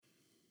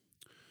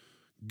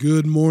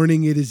Good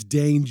morning. It is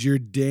Danger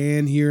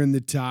Dan here in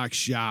the talk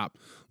shop.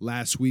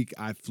 Last week,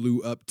 I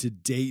flew up to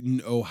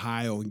Dayton,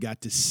 Ohio, and got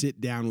to sit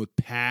down with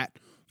Pat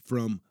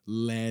from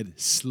Lead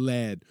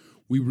Sled.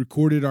 We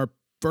recorded our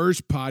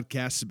first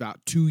podcast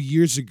about 2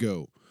 years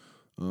ago.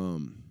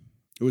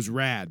 It was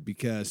rad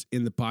because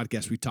in the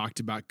podcast, we talked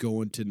about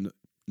going to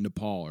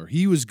Nepal, or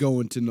he was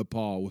going to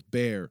Nepal with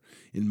Bear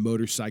in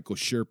Motorcycle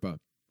Sherpa.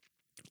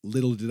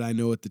 Little did I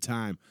know at the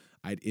time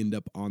I'd end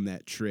up on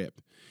that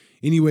trip.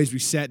 Anyways, we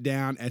sat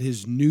down at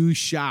his new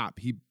shop.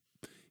 He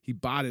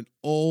bought an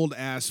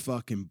old-ass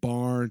fucking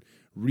barn,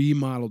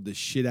 remodeled the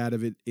shit out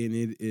of it, and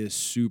it is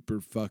super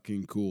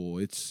fucking cool.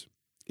 It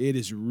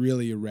is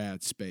really a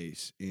rad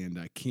space, and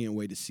I can't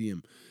wait to see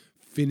him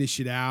finish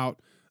it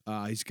out.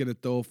 He's going to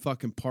throw a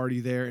fucking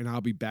party there, and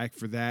I'll be back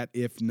for that,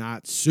 if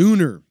not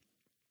sooner.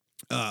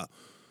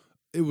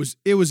 It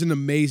was an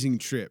amazing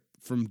trip.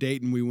 From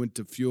Dayton, we went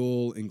to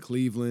Fuel in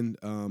Cleveland.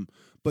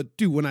 But,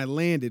 dude, when I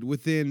landed,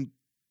 within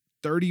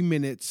 30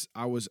 minutes,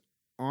 I was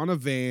on a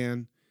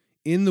van,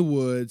 in the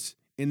woods,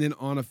 and then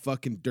on a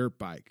fucking dirt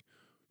bike,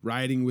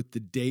 riding with the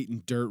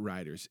Dayton Dirt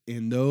Riders.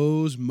 And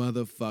those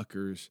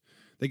motherfuckers,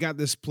 they got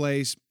this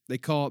place, they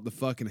call it the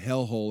fucking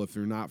hellhole if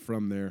they're not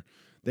from there.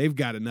 They've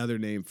got another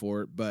name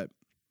for it, but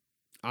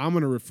I'm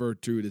going to refer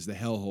to it as the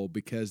hellhole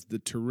because the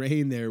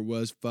terrain there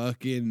was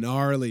fucking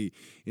gnarly,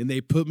 and they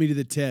put me to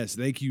the test.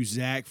 Thank you,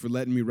 Zach, for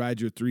letting me ride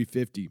your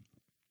 350.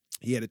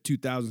 He had a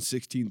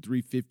 2016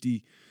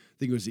 350, I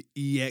think it was the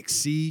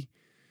EXC.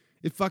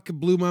 It fucking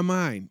blew my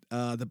mind.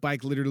 The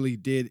bike literally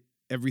did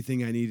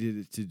everything I needed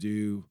it to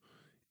do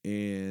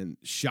and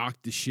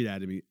shocked the shit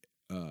out of me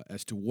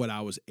as to what I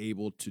was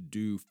able to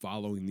do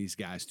following these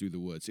guys through the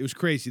woods. It was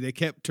crazy. They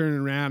kept turning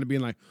around and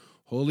being like,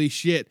 holy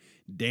shit,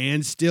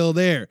 Dan's still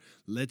there.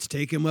 Let's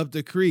take him up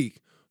the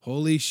creek.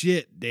 Holy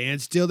shit,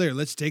 Dan's still there.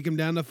 Let's take him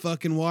down the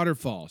fucking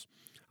waterfalls.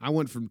 I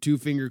went from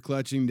 2-finger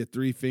clutching to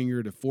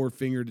 3-finger to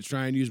 4-finger to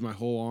try and use my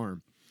whole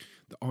arm.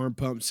 The arm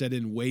pump set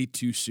in way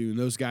too soon.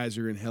 Those guys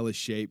are in hellish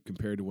shape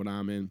compared to what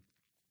I'm in.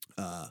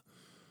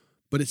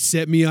 But it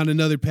set me on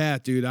another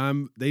path,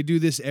 dude. They do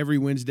this every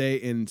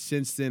Wednesday, and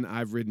since then,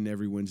 I've ridden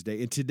every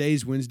Wednesday. And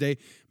today's Wednesday,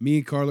 me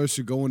and Carlos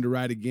are going to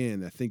ride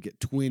again, I think at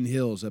Twin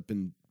Hills up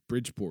in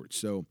Bridgeport.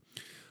 So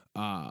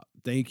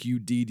thank you,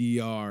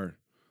 DDR.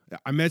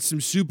 I met some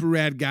super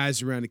rad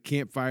guys around a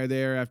campfire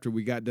there after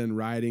we got done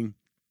riding.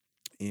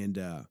 And,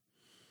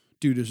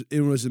 dude,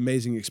 it was an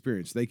amazing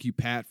experience. Thank you,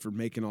 Pat, for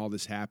making all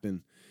this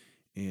happen.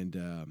 And,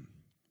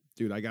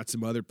 dude, I got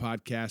some other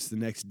podcasts the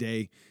next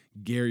day.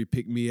 Gary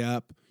picked me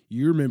up.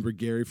 You remember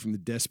Gary from the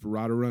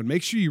Desperado Run.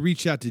 Make sure you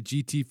reach out to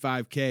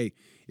GT5K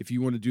if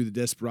you want to do the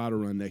Desperado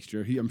Run next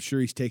year. I'm sure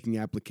he's taking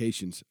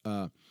applications.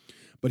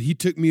 But he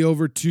took me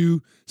over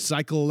to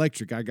Cycle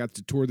Electric. I got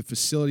to tour the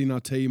facility, and I'll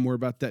tell you more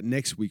about that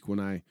next week when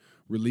I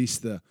release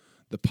the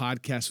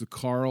podcast with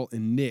Carl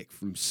and Nick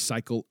from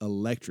Cycle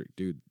Electric,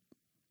 dude.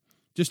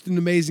 Just an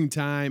amazing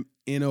time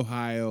in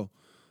Ohio.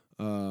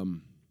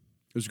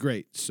 It was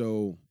great.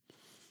 So,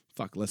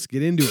 let's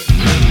get into it.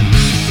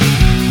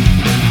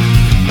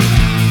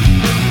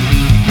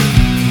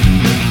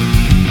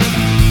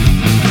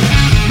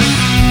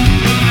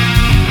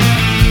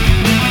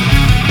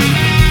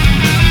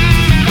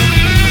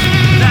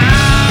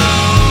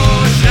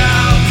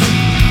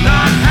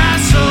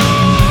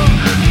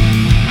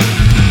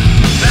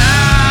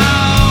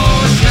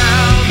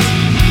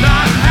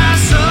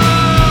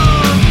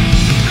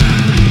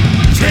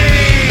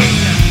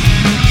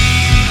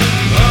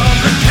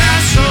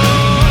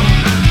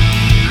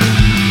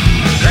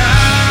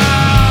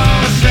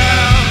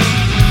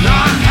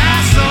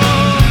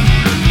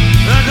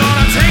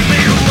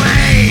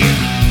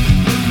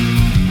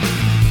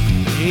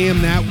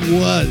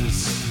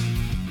 Was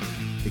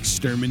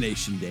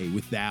Extermination Day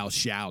with Thou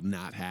Shalt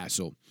Not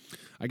Hassle.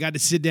 I got to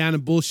sit down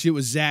and bullshit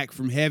with Zach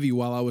from Heavy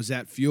while I was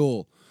at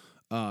Fuel.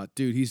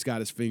 Dude, he's got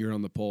his finger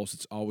on the pulse.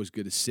 It's always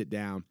good to sit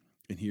down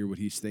and hear what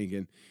he's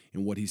thinking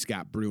and what he's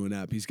got brewing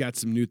up. He's got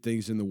some new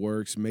things in the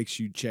works. Make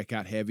sure you check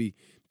out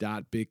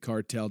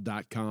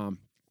heavy.bigcartel.com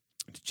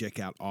to check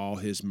out all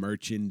his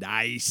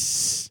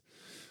merchandise.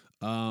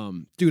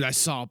 Dude, I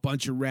saw a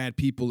bunch of rad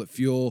people at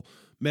Fuel.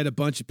 Met a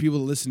bunch of people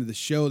that listen to the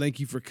show. Thank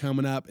you for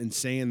coming up and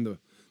saying the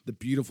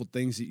beautiful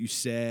things that you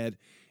said.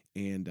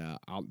 And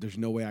there's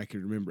no way I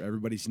could remember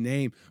everybody's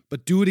name,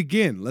 but do it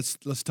again. Let's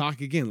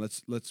talk again.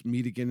 Let's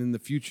meet again in the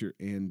future.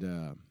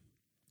 And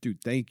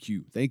dude, thank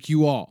you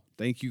all.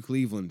 Thank you,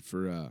 Cleveland,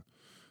 for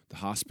the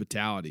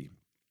hospitality.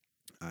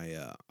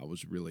 It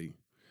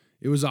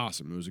was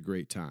awesome. It was a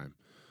great time.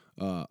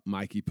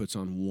 Mikey puts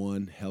on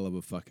one hell of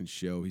a fucking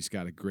show. He's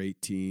got a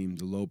great team.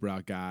 The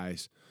Lowbrow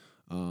guys.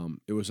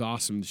 It was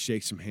awesome to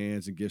shake some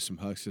hands and give some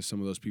hugs to some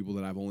of those people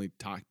that I've only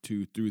talked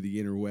to through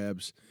the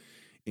interwebs,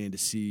 and to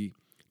see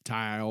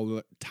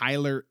Tyler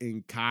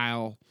and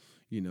Kyle,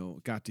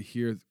 got to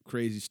hear the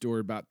crazy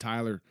story about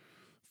Tyler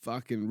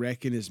fucking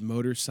wrecking his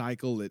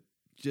motorcycle at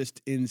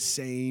just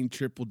insane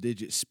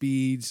triple-digit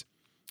speeds.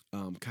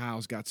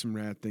 Kyle's got some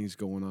rad things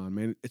going on,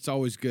 man. It's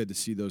always good to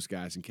see those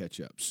guys and catch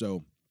up.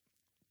 So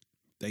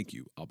Thank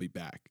you. I'll be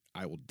back.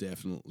 I will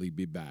definitely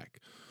be back.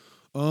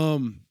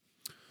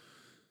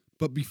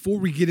 But before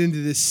we get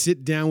into this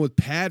sit down with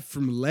Pat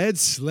from Lead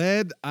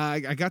Sled, I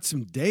got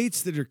some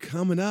dates that are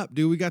coming up,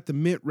 dude. We got the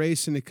Mint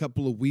race in a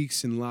couple of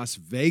weeks in Las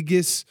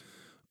Vegas.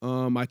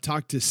 I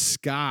talked to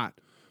Scott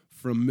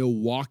from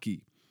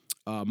Milwaukee.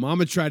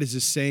 Mama Tried is the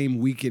same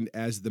weekend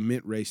as the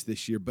Mint race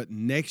this year, but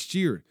next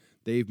year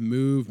they've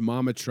moved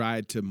Mama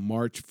Tried to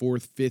March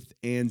 4th, 5th,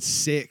 and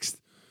 6th,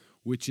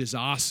 which is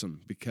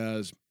awesome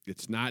because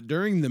it's not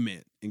during the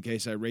Mint. In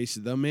case I race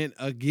the Mint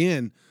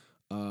again,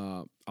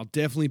 I'll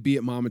definitely be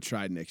at Mama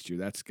Tried next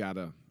year.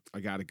 I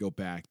gotta go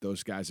back.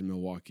 Those guys in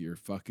Milwaukee are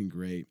fucking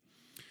great,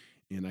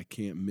 and I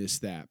can't miss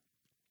that.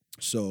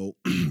 So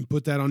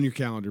put that on your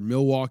calendar.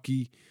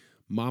 Milwaukee,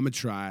 Mama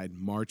Tried,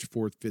 March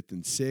 4th, 5th,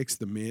 and 6th.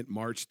 The Mint,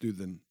 March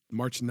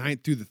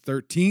 9th through the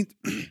 13th.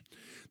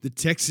 The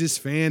Texas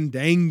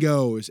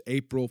Fandango is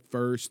April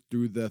 1st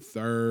through the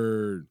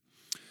 3rd.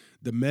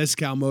 The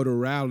Mezcal Moto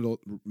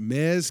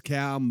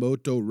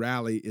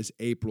Rally is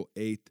April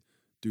 8th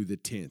through the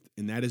 10th.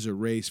 And that is a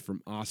race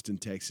from Austin,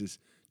 Texas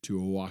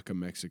to Oaxaca,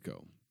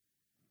 Mexico.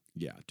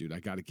 Yeah, dude, I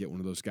got to get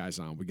one of those guys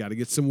on. We got to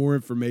get some more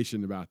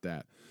information about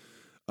that.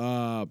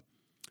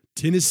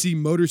 Tennessee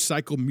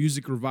Motorcycle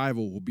Music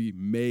Revival will be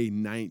May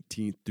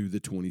 19th through the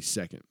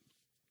 22nd.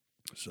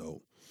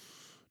 So,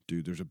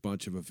 dude, there's a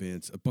bunch of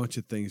events, a bunch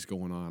of things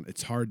going on.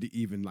 It's hard to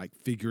even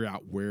figure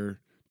out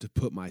where to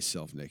put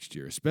myself next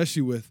year,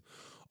 especially with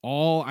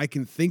all I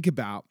can think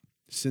about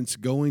since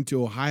going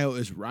to Ohio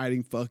is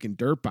riding fucking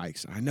dirt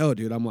bikes. I know,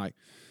 dude. I'm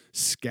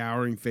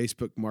scouring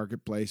Facebook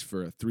Marketplace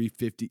for a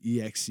 350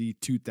 EXC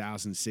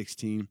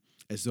 2016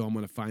 as though I'm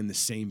going to find the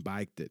same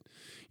bike that,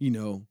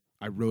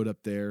 I rode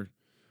up there.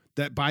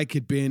 That bike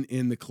had been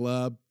in the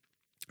club.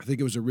 I think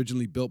it was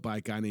originally built by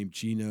a guy named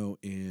Gino,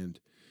 and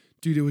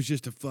dude, it was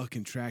just a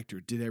fucking tractor.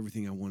 It did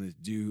everything I wanted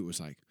to do. It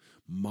was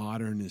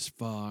modern as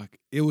fuck.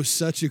 It was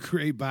such a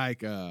great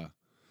bike.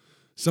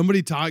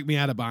 Somebody talked me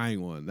out of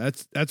buying one.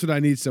 That's what I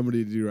need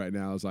somebody to do right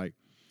now. Is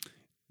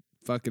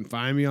fucking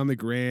find me on the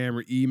gram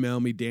or email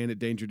me,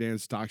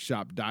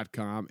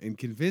 Dan@DangerDansTalkShop.com, and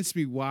convince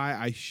me why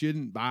I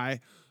shouldn't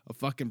buy a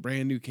fucking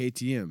brand new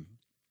KTM.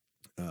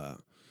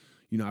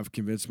 I've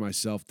convinced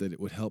myself that it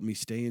would help me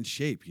stay in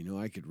shape.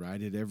 I could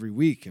ride it every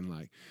week,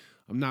 and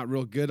I'm not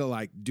real good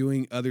at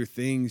doing other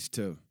things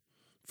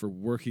for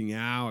working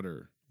out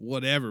or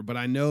whatever, but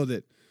I know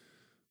that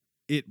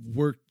it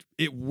worked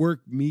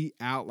me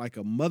out like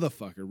a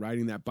motherfucker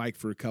riding that bike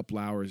for a couple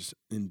hours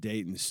in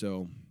Dayton.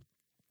 So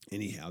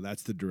anyhow,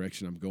 that's the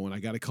direction I'm going. I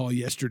got a call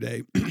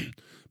yesterday.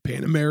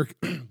 Pan America.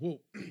 Whoa.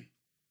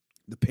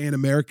 The Pan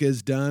America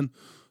is done.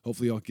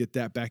 Hopefully I'll get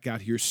that back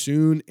out here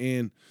soon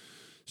and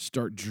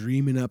start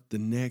dreaming up the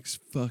next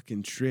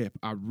fucking trip.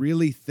 I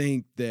really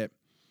think that,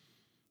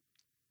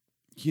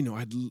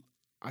 I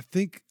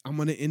think I'm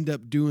going to end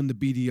up doing the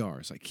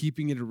BDRs,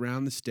 keeping it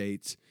around the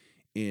States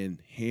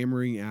and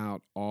hammering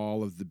out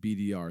all of the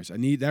BDRs.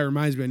 That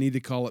reminds me, I need to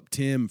call up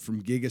Tim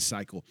from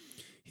Gigacycle.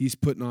 He's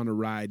putting on a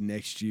ride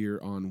next year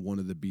on one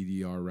of the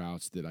BDR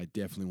routes that I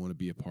definitely want to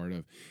be a part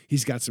of.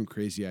 He's got some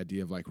crazy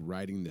idea of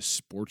riding the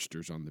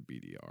Sportsters on the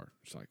BDR.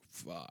 It's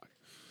fuck.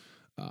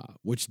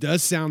 Which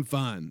does sound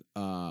fun,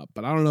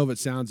 but I don't know if it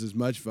sounds as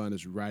much fun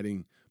as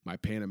riding my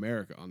Pan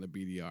America on the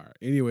BDR.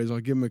 Anyways, I'll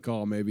give him a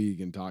call. Maybe he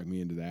can talk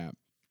me into that.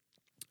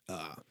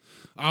 I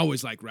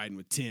always like riding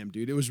with Tim,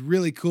 dude. It was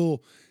really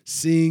cool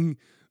seeing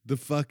the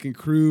fucking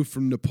crew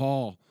from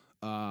Nepal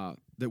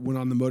that went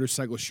on the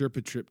motorcycle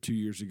Sherpa trip 2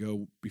 years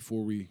ago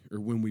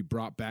when we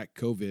brought back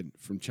COVID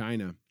from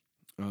China.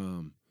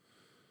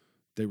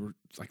 They were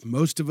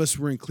most of us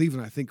were in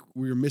Cleveland. I think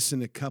we were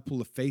missing a couple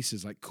of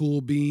faces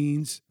Cool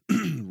Beans,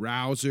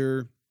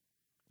 Rouser,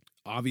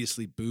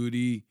 obviously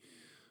Booty.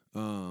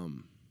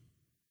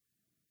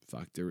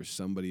 There was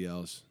somebody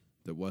else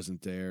that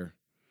wasn't there.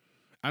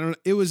 I don't know.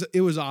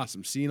 It was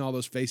awesome seeing all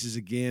those faces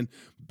again.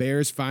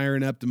 Bears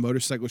firing up the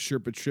motorcycle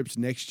Sherpa trips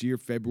next year,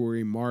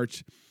 February,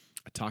 March.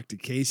 I talked to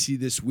Casey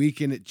this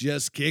weekend at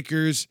Just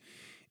Kickers,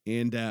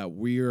 and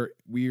we are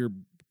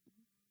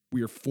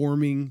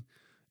forming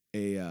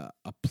a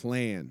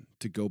plan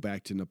to go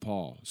back to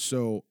Nepal.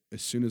 So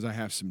as soon as I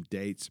have some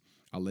dates,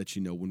 I'll let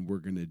you know when we're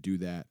going to do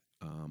that.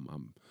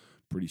 I'm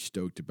pretty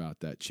stoked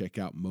about that. Check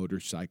out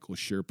Motorcycle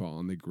Sherpa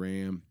on the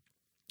gram.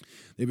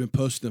 They've been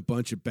posting a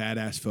bunch of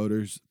badass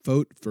photos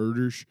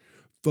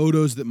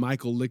that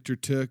Michael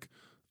Lichter took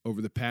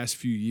over the past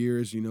few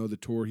years. The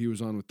tour he was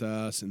on with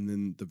us and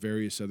then the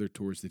various other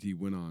tours that he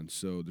went on.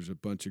 So there's a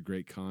bunch of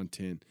great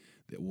content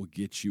that will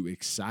get you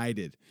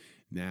excited.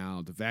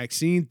 Now, the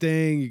vaccine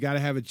thing, you got to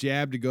have a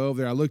jab to go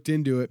over there. I looked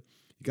into it.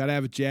 You got to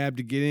have a jab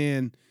to get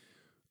in,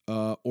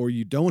 or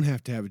you don't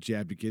have to have a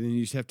jab to get in.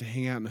 You just have to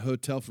hang out in a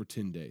hotel for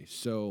 10 days.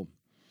 So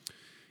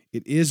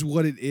it is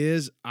what it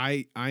is.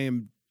 I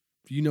am,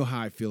 you know how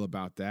I feel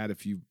about that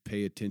if you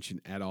pay attention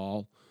at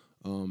all.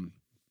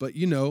 But,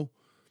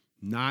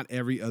 not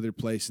every other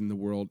place in the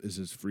world is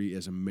as free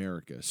as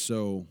America.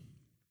 So,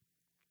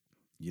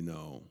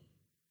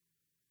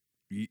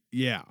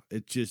 Yeah,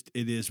 it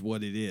is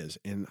what it is.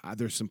 And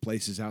there's some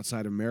places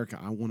outside of America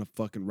I want to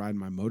fucking ride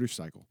my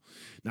motorcycle.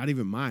 Not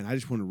even mine. I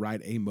just want to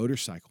ride a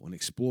motorcycle and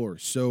explore.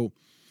 So,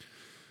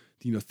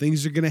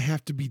 things are going to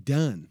have to be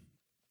done.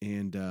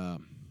 And,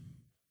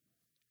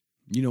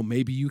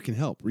 maybe you can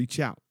help. Reach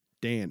out.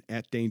 Dan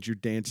at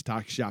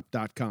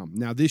DangerDansTalkShop.com.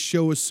 Now, this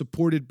show is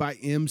supported by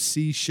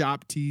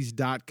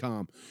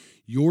MCShopTees.com,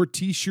 your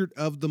T-shirt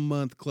of the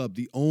month club,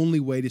 the only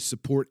way to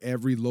support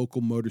every local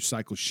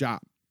motorcycle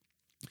shop.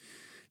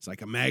 It's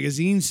like a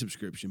magazine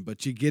subscription,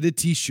 but you get a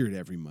T-shirt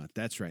every month.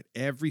 That's right.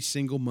 Every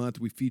single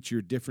month, we feature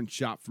a different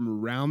shop from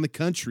around the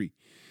country.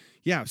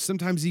 Yeah,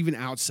 sometimes even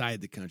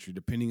outside the country,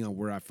 depending on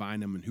where I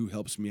find them and who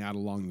helps me out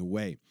along the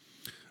way.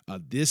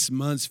 This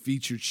month's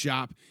featured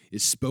shop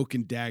is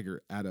Spoken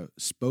Dagger out of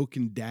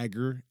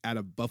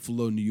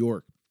Buffalo, New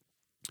York.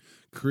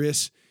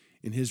 Chris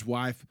and his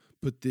wife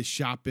put this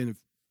shop in, I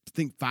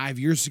think, 5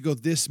 years ago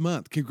this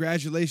month.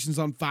 Congratulations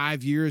on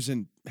 5 years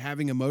and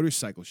having a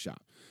motorcycle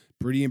shop.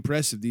 Pretty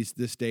impressive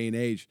this day and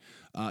age.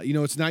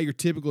 It's not your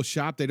typical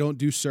shop. They don't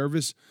do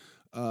service.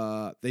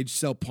 They just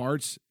sell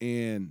parts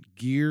and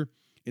gear.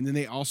 And then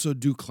they also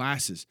do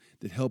classes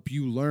that help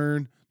you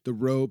learn the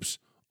ropes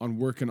on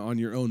working on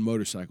your own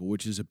motorcycle,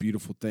 which is a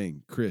beautiful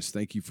thing. Chris,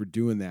 thank you for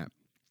doing that.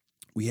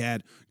 We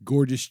had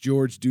Gorgeous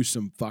George do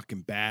some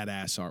fucking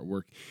badass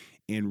artwork.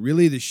 And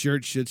really, the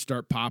shirt should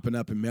start popping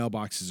up in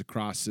mailboxes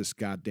across this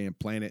goddamn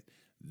planet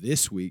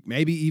this week,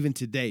 maybe even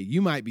today.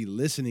 You might be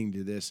listening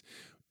to this,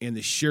 and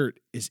the shirt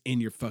is in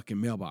your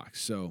fucking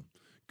mailbox. So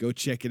go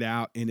check it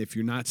out. And if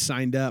you're not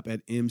signed up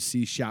at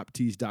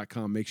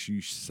mcshoptees.com, make sure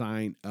you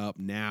sign up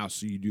now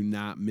so you do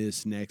not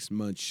miss next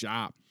month's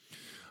shop.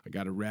 I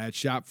got a rad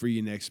shop for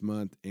you next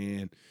month,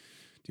 and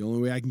the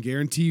only way I can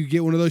guarantee you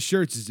get one of those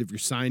shirts is if you're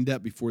signed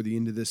up before the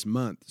end of this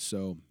month.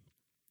 So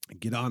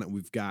get on it.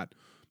 We've got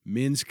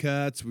men's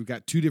cuts. We've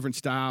got 2 different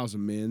styles of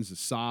men's, a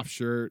soft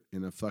shirt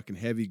and a fucking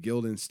heavy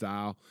gilding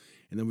style.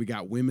 And then we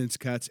got women's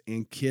cuts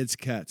and kids'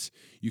 cuts.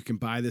 You can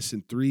buy this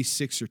in 3,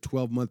 6, or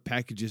 12-month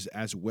packages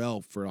as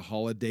well for a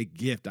holiday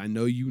gift. I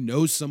know you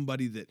know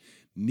somebody that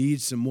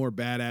needs some more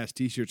badass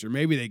T-shirts, or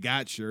maybe they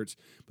got shirts,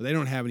 but they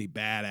don't have any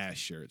badass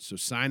shirts. So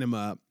sign them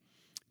up,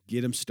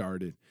 get them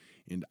started,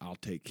 and I'll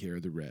take care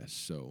of the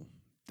rest. So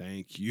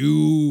thank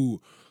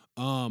you.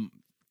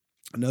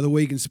 Another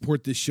way you can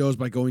support this show is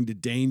by going to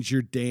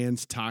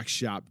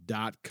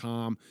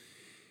DangerDansTalkShop.com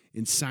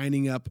and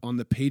signing up on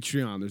the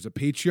Patreon. There's a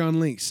Patreon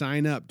link.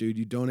 Sign up, dude.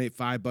 You donate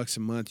 $5 a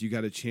month, you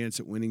got a chance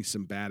at winning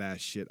some badass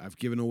shit. I've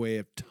given away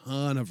a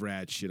ton of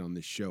rad shit on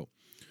this show.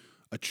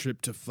 A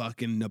trip to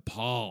fucking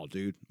Nepal,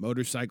 dude.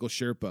 Motorcycle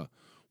Sherpa.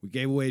 We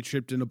gave away a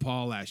trip to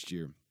Nepal last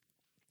year.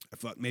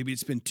 Maybe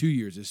it's been 2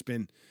 years.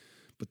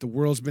 But the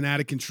world's been out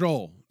of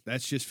control.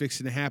 That's just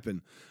fixing to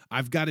happen.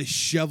 I've got a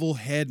shovel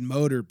head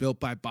motor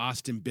built by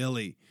Boston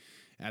Billy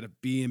out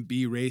of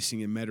B&B Racing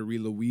in Metairie,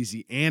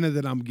 Louisiana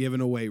that I'm giving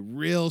away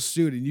real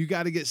soon. And you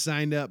got to get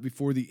signed up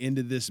before the end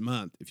of this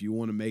month if you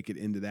want to make it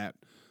into that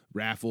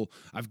raffle.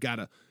 I've got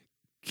a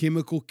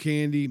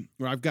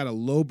I've got a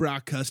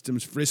Lowbrow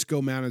Customs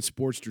Frisco mounted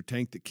Sportster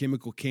tank that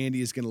Chemical Candy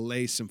is going to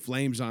lay some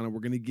flames on, and we're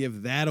going to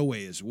give that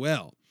away as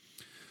well.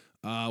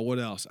 What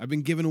else? I've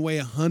been giving away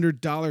a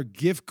 $100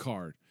 gift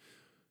card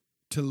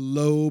to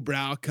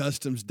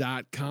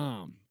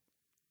lowbrowcustoms.com,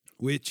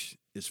 which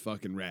is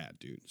fucking rad,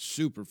 dude.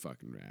 Super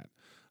fucking rad.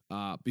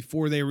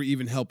 Before they were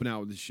even helping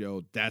out with the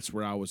show, that's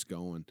where I was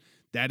going.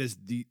 That is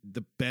the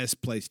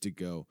best place to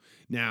go.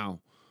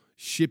 Now,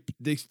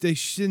 they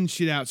send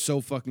shit out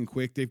so fucking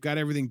quick. They've got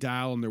everything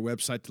dialed on their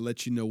website to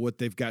let you know what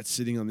they've got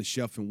sitting on the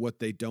shelf and what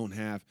they don't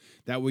have.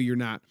 That way you're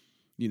not,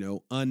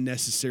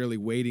 unnecessarily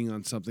waiting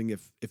on something.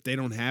 If they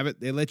don't have it,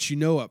 they let you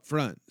know up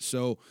front.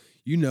 So,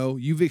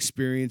 you've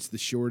experienced the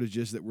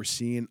shortages that we're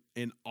seeing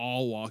in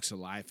all walks of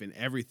life and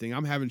everything.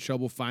 I'm having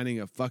trouble finding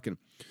an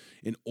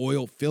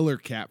oil filler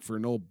cap for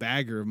an old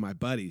bagger of my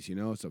buddies.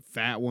 It's a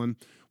fat one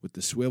with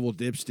the swivel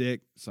dipstick.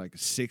 It's like a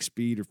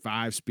 6-speed or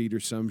 5-speed or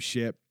some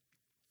shit.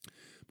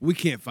 We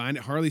can't find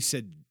it. Harley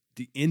said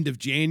the end of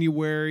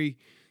January,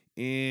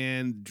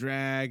 and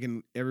Drag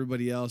and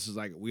everybody else is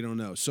like, we don't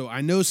know. So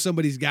I know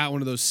somebody's got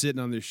one of those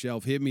sitting on their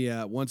shelf. Hit me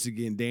up. Once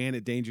again, Dan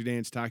at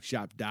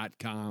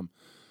DangerDansTalkShop.com.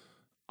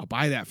 I'll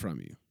buy that from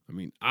you. I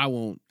mean, I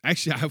won't.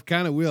 Actually, I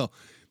kind of will.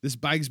 This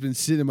bike's been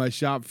sitting in my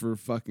shop for a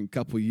fucking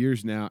couple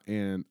years now,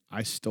 and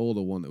I stole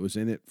the one that was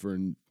in it for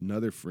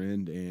another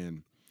friend,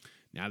 and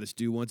now this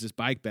dude wants his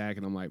bike back,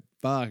 and I'm like,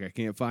 fuck, I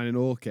can't find an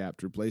oil cap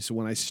to replace the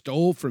one I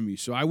stole from you.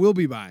 So I will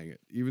be buying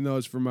it, even though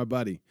it's for my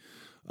buddy.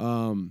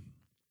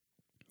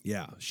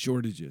 Yeah,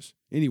 shortages.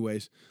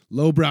 Anyways,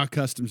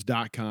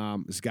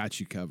 lowbrowcustoms.com has got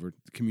you covered.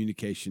 The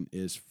communication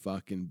is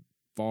fucking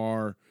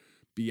far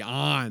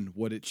beyond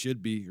what it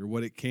should be or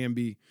what it can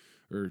be.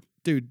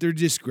 Dude, they're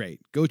just great.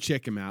 Go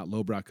check them out,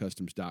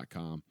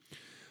 lowbrowcustoms.com.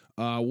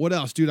 What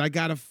else, dude? I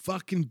got a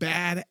fucking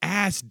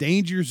badass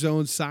Danger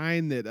Zone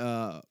sign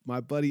that my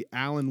buddy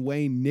Alan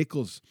Wayne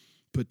Nichols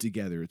put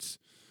together. It's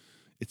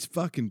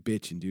fucking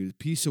bitching, dude. A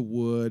piece of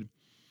wood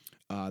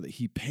that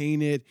he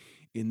painted,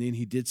 and then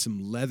he did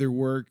some leather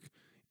work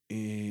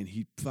and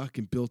he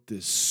fucking built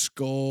this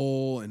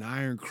skull and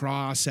iron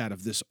cross out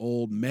of this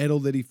old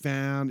metal that he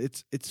found.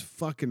 It's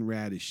fucking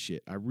rad as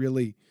shit.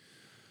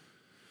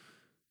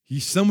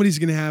 Somebody's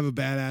gonna have a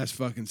badass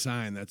fucking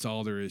sign. That's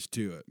all there is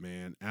to it,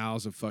 man.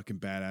 Al's a fucking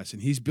badass,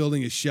 and he's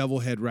building a shovel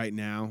head right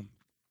now,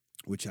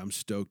 which I'm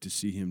stoked to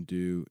see him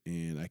do,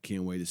 and I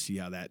can't wait to see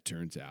how that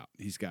turns out.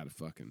 He's got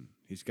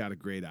a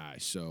great eye.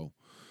 So,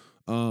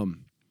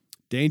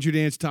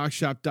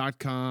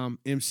 DangerDanceTalkShop.com,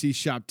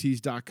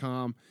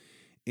 MCShopTees.com,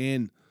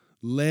 and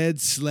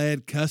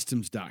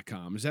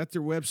LeadSledCustoms.com. Is that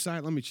their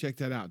website? Let me check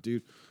that out,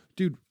 dude.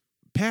 Dude,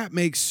 Pat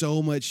makes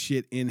so much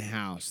shit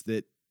in-house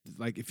that,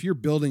 like, if you're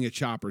building a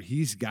chopper,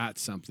 he's got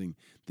something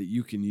that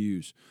you can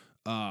use.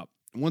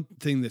 One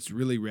thing that's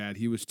really rad,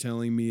 he was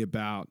telling me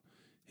about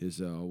his,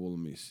 let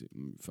me see.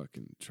 Let me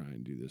fucking try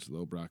and do this.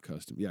 Lowbrow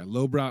Custom. Yeah,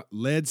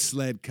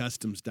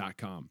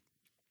 LeadSledCustoms.com.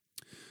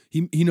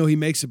 He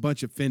makes a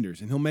bunch of fenders,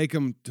 and he'll make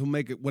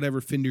it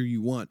whatever fender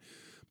you want.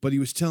 But he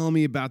was telling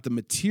me about the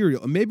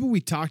material, and maybe we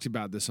talked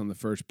about this on the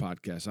first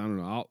podcast. I don't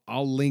know.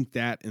 I'll link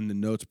that in the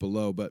notes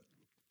below. But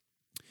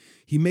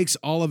he makes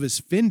all of his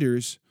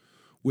fenders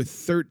with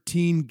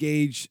 13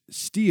 gauge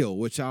steel,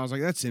 which I was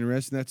like, that's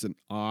interesting. That's an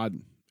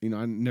odd.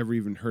 I never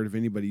even heard of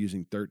anybody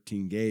using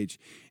 13 gauge.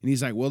 And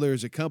he's like, well,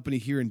 there's a company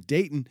here in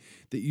Dayton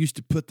that used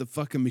to put the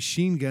fucking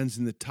machine guns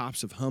in the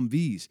tops of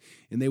Humvees,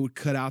 and they would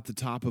cut out the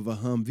top of a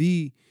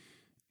Humvee,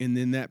 and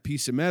then that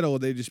piece of metal,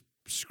 they just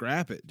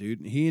scrap it,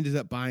 dude. And he ended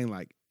up buying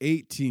like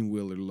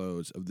 18-wheeler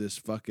loads of this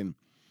fucking,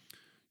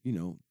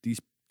 these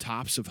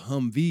tops of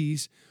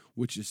Humvees,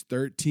 which is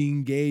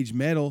 13 gauge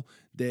metal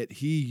that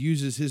he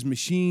uses his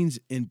machines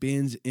and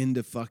bends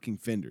into fucking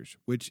fenders,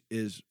 which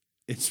is,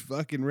 it's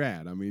fucking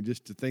rad. I mean,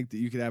 just to think that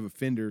you could have a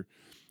fender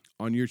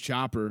on your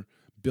chopper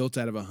built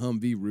out of a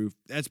Humvee roof,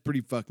 that's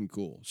pretty fucking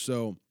cool.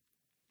 So,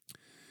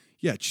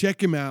 yeah,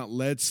 check him out,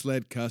 Lead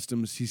Sled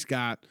Customs. He's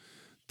got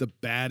the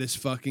baddest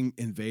fucking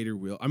Invader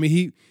wheel. I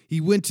mean, he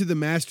went to the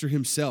master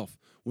himself.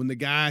 When the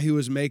guy who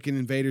was making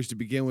Invaders to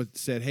begin with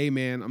said, hey,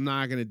 man, I'm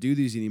not going to do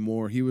these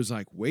anymore, he was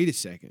like, wait a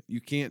second. You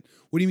can't.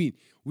 What do you mean?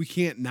 We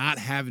can't not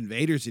have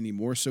Invaders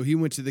anymore. So he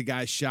went to the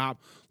guy's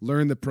shop,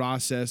 learned the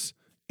process,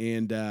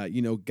 and,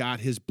 got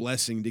his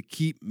blessing to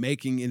keep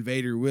making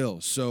Invader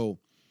wheels. So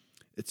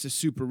it's a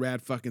super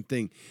rad fucking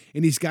thing.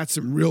 And he's got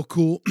some real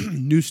cool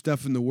new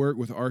stuff in the work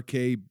with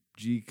RKG.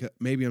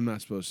 Maybe I'm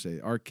not supposed to say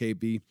it,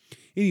 RKB.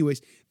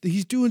 Anyways,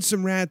 he's doing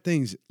some rad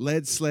things.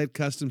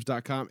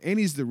 LeadSledCustoms.com, and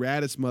he's the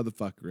raddest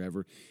motherfucker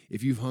ever.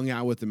 If you've hung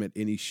out with him at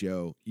any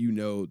show, you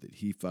know that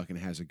he fucking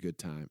has a good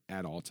time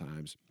at all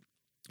times.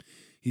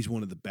 He's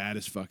one of the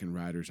baddest fucking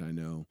riders I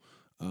know,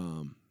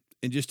 and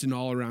just an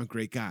all-around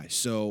great guy.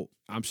 So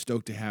I'm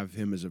stoked to have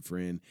him as a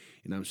friend,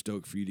 and I'm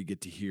stoked for you to get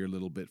to hear a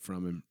little bit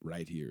from him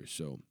right here.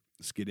 So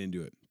let's get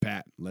into it.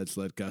 Pat, Lead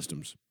Sled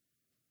Customs.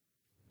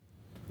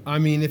 I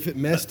mean, if it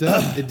messed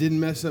up, it didn't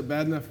mess up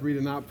bad enough for me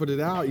to not put it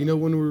out. You know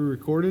when we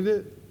recorded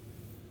it?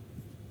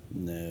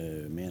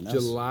 No, man.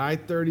 July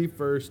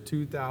 31st,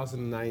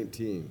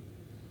 2019.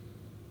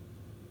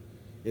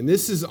 And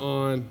this is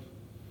on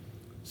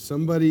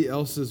somebody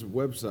else's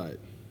website.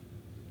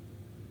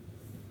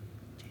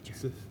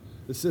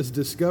 It says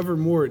discover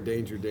more at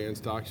Danger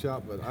Dan's Talk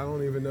Shop, but I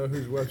don't even know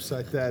whose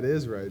website that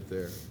is right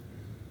there.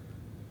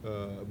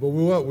 But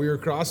we were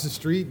across the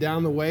street,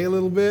 down the way a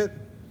little bit.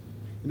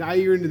 Now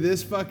you're into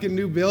this fucking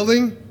new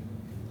building?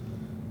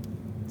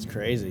 It's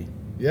crazy.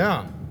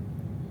 Yeah.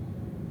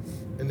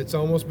 And it's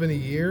almost been a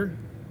year?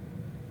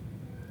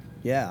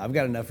 Yeah, I've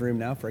got enough room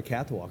now for a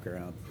cat to walk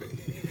around.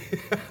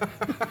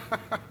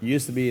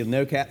 Used to be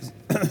no cats.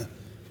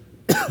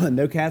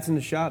 No cats in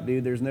the shop,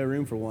 dude. There's no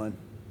room for one.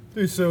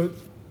 Dude, so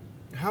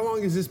how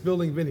long has this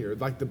building been here?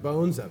 Like the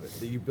bones of it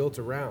that you built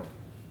around?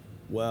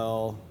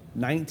 Well,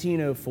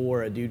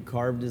 1904, a dude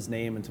carved his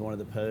name into one of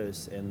the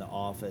posts in the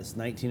office.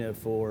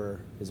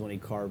 1904 is when he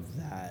carved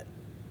that.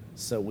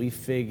 So we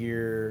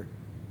figure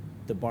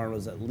the barn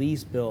was at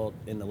least built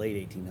in the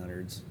late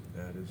 1800s.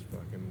 That is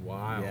fucking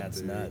wild. Yeah, it's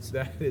dude. nuts.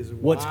 That is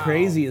wild. What's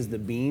crazy is the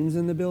beams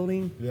in the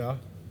building. Yeah.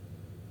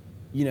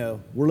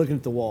 We're looking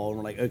at the wall and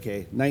we're like,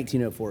 okay,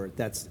 1904,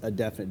 that's a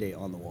definite date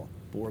on the wall.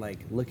 But we're like,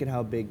 look at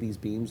how big these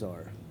beams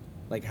are.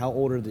 Like, how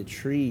old are the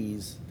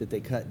trees that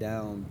they cut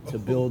down to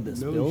build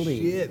this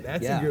building? No shit,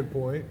 that's a good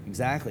point.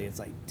 Exactly. It's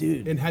like,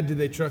 dude. And did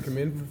they truck them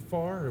in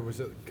far, or was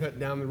it cut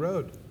down the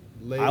road?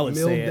 Milled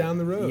down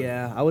the road?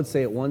 Yeah, I would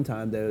say at one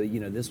time, though,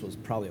 this was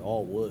probably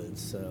all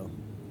woods, so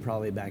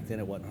probably back then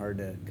it wasn't hard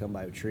to come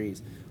by with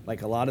trees.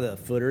 Like, a lot of the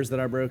footers that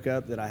I broke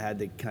up that I had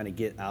to kind of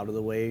get out of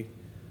the way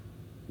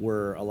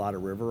were a lot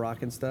of river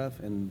rock and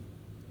stuff, and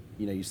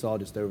you saw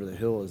just over the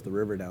hill is the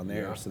river down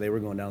there. Yeah. So they were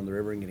going down the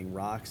river and getting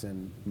rocks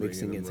and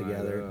mixing it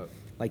together. Right,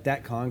 like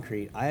that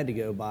concrete, I had to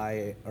go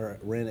buy or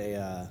rent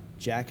a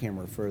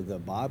jackhammer for the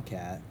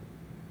Bobcat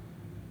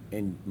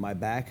and my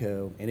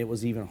backhoe, and it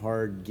was even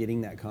hard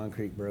getting that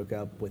concrete broke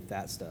up with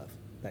that stuff.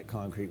 That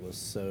concrete was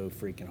so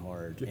freaking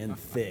hard and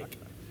thick.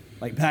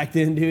 Like back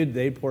then, dude,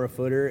 they'd pour a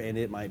footer and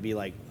it might be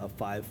like a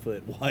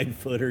 5-foot wide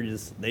footer.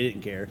 Just they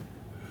didn't care.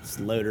 Just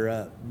load her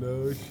up.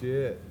 No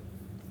shit.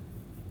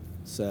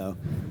 So,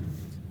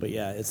 but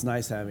yeah, it's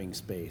nice having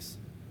space.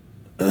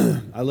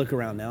 I look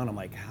around now and I'm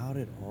like, how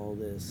did all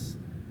this?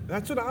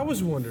 That's what I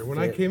was wondering when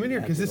I Fit came in here,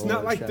 at because the it's not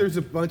old like shop. there's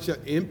a bunch of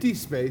empty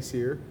space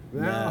here.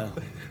 No.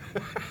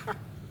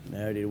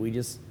 No, dude. We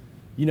just,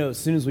 as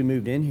soon as we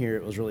moved in here,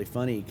 it was really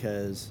funny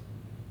because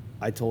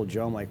I told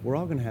Joe, I'm like, we're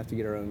all going to have to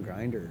get our own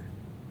grinder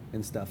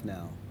and stuff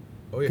now.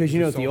 Oh, yeah, Because,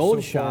 at it's the all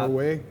old so far shop,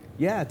 away.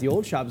 yeah, at the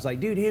old shop, it's like,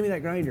 dude, hand me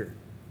that grinder.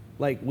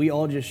 Like, we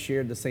all just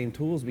shared the same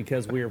tools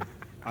because the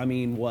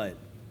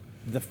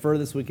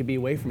furthest we could be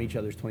away from each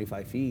other is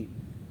 25 feet,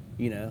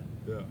 Yeah.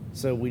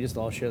 So we just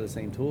all share the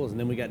same tools. And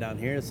then we got down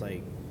here, it's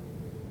like,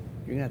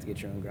 you're going to have to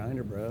get your own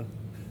grinder, bro.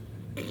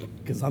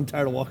 Because I'm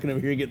tired of walking over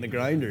here getting the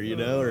grinder,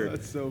 or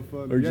That's so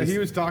funny. or Yeah, just- he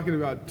was talking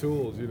about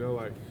tools,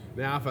 like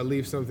now if I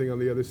leave something on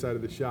the other side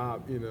of the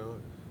shop, it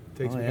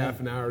takes Oh, me yeah. half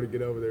an hour to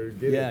get over there to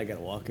get yeah, I it. got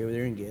to walk over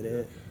there and get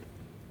it.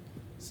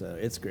 So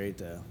it's great,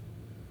 though.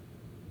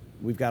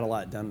 We've got a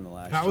lot done in the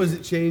last How year. has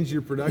it changed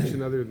your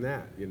production other than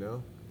that,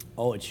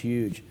 Oh, it's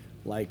huge.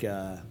 Like,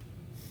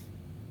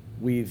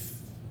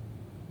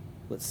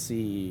 let's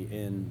see,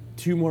 in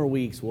 2 more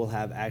weeks, we'll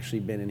have actually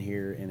been in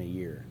here in a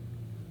year.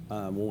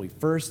 When we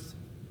first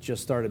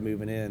just started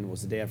moving in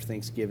was the day after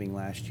Thanksgiving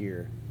last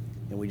year.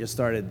 And we just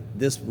started,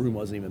 this room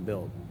wasn't even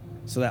built.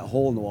 So that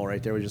hole in the wall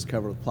right there was just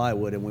covered with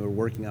plywood, and we were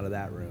working out of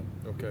that room.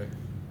 Okay.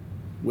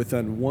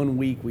 Within 1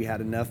 week, we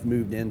had enough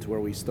moved in to where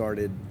we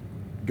started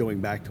going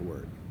back to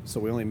work. So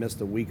we only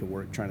missed a week of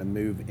work trying to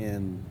move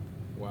in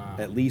Wow.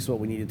 at least what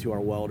we needed to our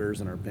welders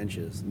and our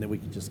benches. And then we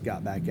just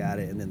got back at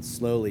it. And then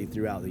slowly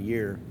throughout the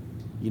year,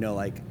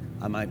 like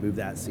I might move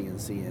that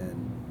CNC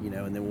in,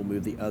 and then we'll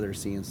move the other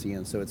CNC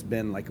in. So it's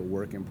been like a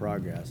work in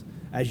progress.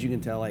 As you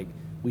can tell, like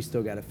we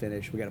still got to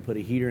finish. We got to put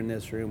a heater in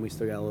this room. We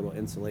still got a little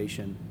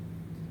insulation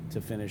to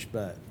finish.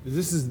 But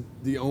This is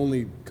the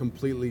only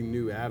completely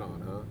new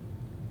add-on, huh?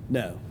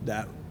 no,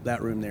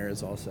 that room there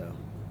is also.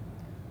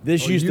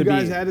 This Oh, used you to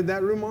guys be. added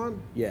that room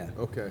on? Yeah.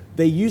 Okay.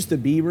 They used to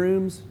be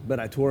rooms, but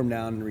I tore them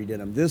down and redid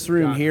them. This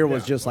room here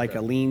was yeah, just like okay.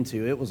 a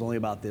lean-to. It was only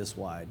about this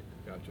wide,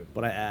 Gotcha.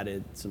 but I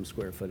added some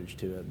square footage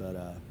to it.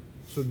 But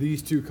So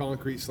these 2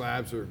 concrete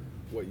slabs are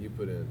what you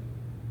put in?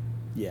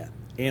 yeah,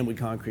 and we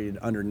concreted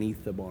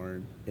underneath the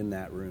barn in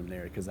that room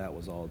there because that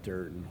was all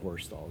dirt and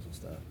horse stalls and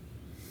stuff.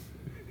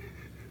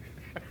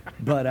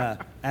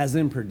 But as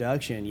in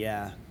production,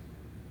 yeah,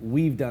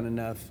 we've done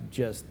enough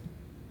just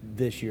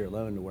this year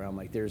alone to where I'm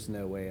like, there's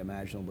no way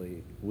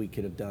imaginably we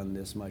could have done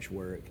this much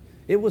work.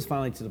 It was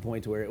finally to the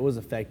point to where it was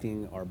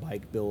affecting our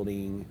bike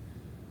building.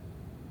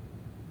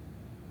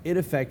 It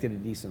affected a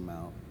decent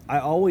amount. I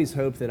always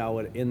hoped that I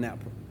would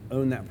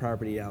own that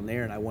property down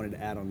there, and I wanted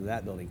to add on to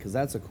that building because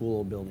that's a cool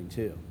old building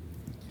too.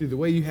 Dude, the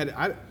way you had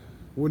it,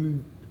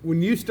 when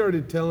you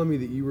started telling me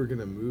that you were going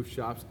to move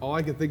shops, all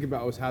I could think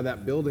about was how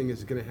that building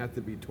is going to have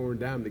to be torn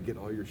down to get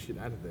all your shit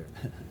out of there.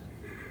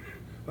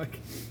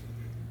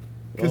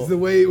 Because the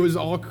way it was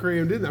all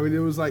crammed in. I mean, it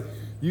was like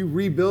you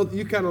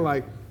kind of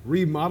like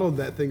remodeled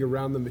that thing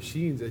around the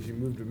machines as you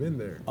moved them in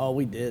there. Oh,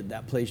 we did.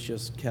 That place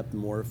just kept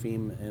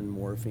morphing and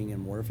morphing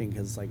and morphing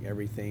because it's like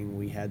everything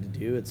we had to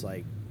do. It's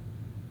like,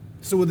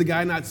 So would the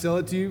guy not sell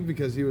it to you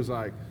because he was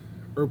like,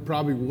 or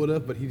probably would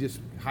have, but he just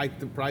hiked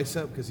the price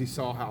up because he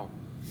saw how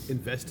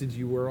invested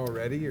you were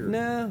already? Or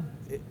no,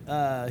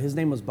 his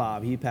name was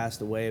Bob. He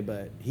passed away,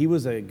 but he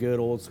was a good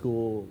old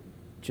school,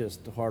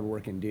 just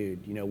hardworking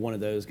dude, one of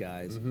those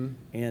guys. Mm-hmm.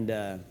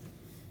 And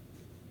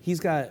he's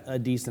got a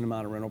decent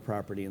amount of rental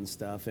property and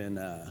stuff. And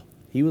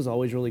he was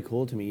always really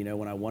cool to me.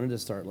 When I wanted to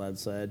start Lead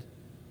Sled,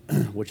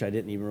 which I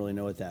didn't even really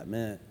know what that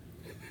meant,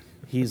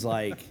 he's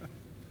like,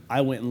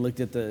 I went and looked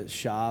at the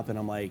shop and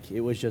I'm like,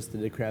 it was just a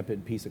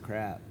decrepit piece of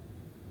crap.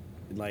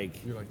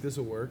 Like, you're like, this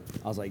will work.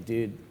 I was like,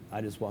 dude,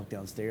 I just walked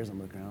downstairs. I'm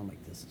looking around. I'm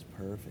like, this is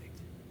perfect.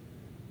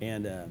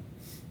 And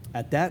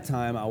at that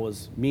time,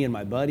 me and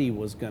my buddy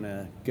was going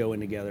to go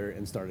in together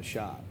and start a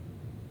shop.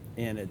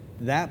 And at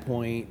that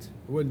point,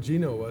 It wasn't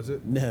Gino, was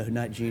it? no,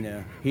 not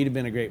Gino. He'd have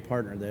been a great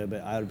partner, though,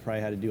 but I would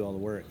probably had to do all the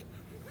work.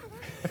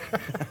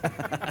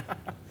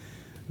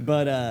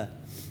 But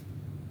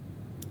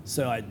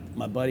so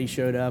my buddy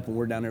showed up, and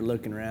we're down there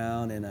looking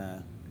around, and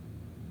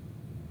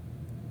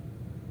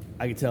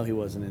I could tell he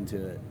wasn't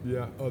into it.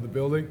 Yeah. Oh, the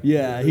building?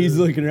 Yeah, he's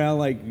looking around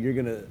like, you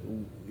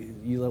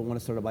want to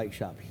start a bike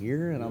shop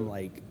here? And I'm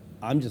like,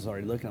 I'm just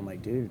already looking. I'm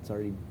like, dude,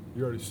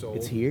 You're already sold.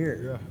 it's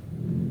here.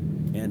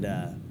 Yeah.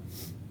 And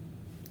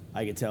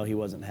I could tell he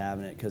wasn't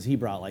having it because he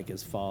brought like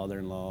his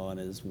father-in-law and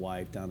his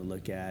wife down to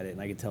look at it. And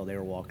I could tell they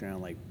were walking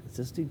around like, is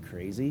this dude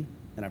crazy?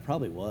 And I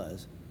probably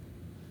was.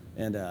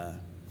 And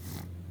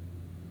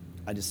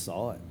I just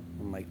saw it.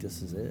 I'm like,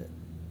 this is it.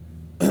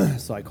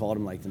 So I called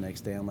him like the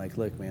next day. I'm like,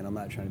 look, man, I'm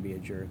not trying to be a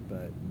jerk,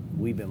 but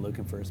we've been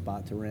looking for a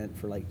spot to rent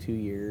for like 2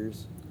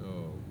 years.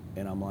 Oh.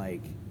 And I'm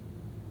like,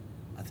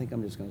 I think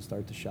I'm just going to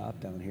start the shop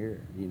down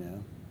here,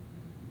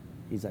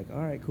 He's like, all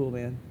right, cool,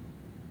 man.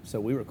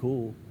 So we were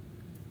cool.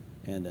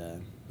 And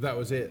That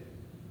was it.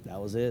 that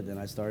was it. Then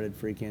I started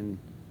freaking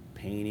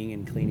painting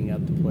and cleaning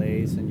up the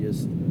place and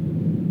just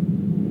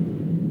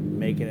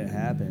making it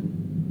happen.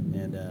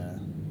 And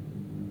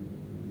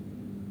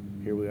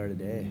here we are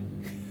today.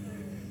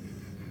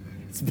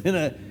 It's been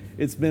a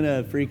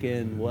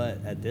freaking, what,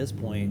 at this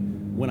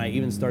point, when I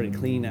even started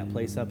cleaning that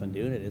place up and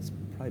doing it, it's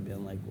probably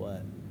been like,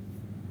 what,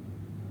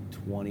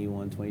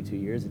 21, 22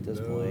 years at this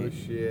point.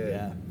 Oh, shit.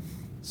 Yeah.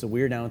 So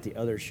we were down at the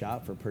other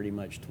shop for pretty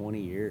much 20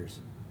 years.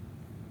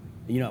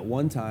 You know, at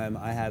one time,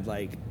 I had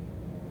like,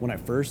 when I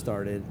first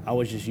started, I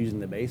was just using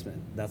the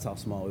basement. That's how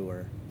small we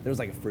were. There was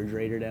like a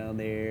refrigerator down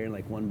there and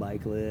like one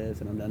bike lift,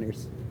 and I'm down there,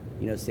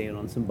 you know, staying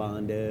on some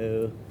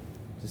Bondo,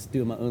 just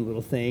doing my own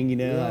little thing, you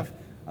know. Yeah.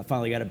 I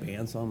finally got a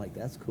bandsaw. I'm like,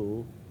 that's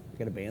cool. I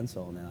got a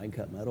bandsaw now. I can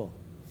cut metal.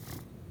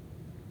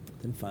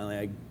 Then finally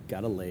I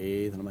got a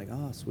lathe, and I'm like,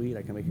 oh, sweet.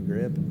 I can make a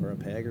grip or a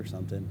peg or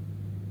something.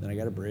 Then I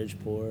got a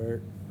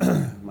Bridgeport.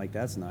 I'm like,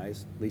 that's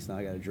nice. At least now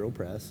I got a drill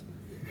press.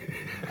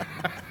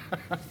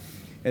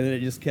 And then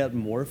it just kept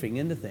morphing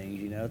into things,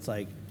 you know. It's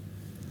like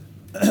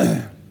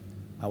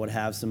I would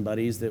have some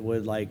buddies that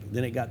would like,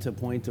 then it got to a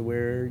point to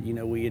where, you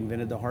know, we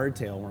invented the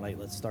hardtail. And we're like,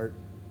 let's start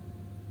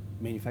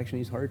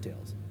manufacturing these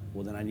hardtails.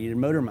 Well, then I needed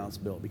motor mounts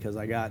built because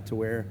I got to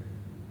where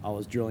I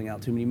was drilling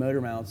out too many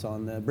motor mounts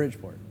on the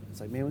Bridgeport. It's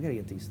like, man, we got to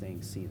get these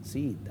things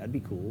CNC'd. That'd be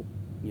cool,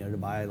 you know, to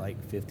buy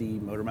like 50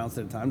 motor mounts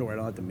at a time to where I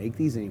don't have to make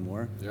these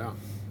anymore. Yeah.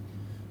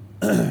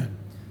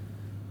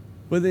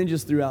 But then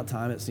just throughout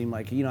time, it seemed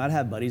like, you know, I'd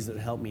have buddies that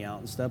would help me out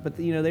and stuff, but,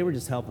 you know, they were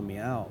just helping me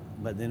out.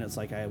 But then it's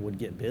like I would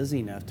get busy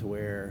enough to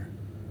where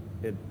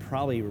it'd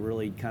probably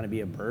really kind of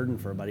be a burden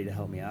for a buddy to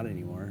help me out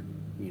anymore,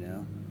 you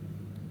know.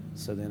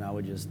 So then I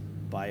would just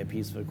buy a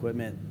piece of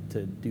equipment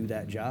to do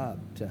that job,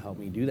 to help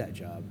me do that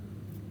job.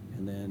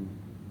 And then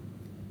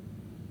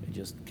it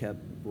just kept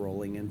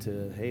rolling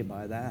into, hey,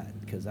 buy that,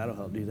 because that'll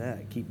help do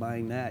that. Keep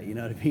buying that, you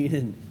know what I mean?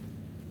 And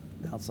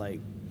now it's like,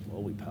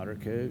 well, we powder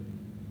coat,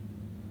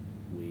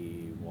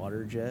 we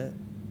water jet.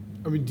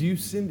 I mean, do you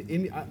send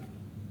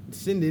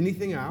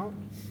anything out?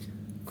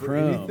 For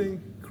Chrome.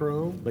 Anything?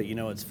 Chrome? But you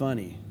know, it's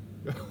funny.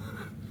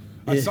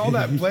 I saw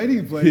that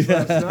plating place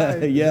last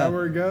night. Is Yeah. that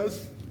where it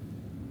goes?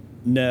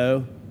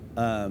 No,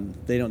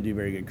 they don't do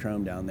very good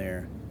chrome down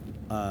there.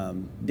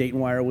 Dayton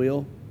Wire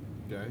Wheel,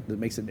 Okay. that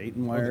makes it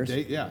Dayton Oh, wires.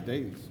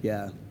 Dayton's.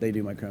 Yeah, they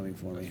do my chroming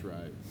for me. That's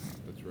right.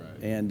 That's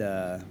right.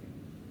 And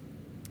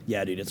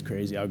yeah, dude, it's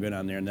crazy. I'll go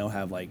down there and they'll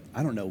have like,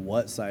 I don't know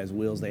what size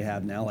wheels they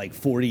have now, like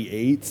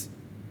 48s.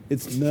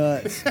 It's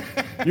nuts.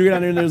 You go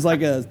down there and there's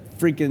like a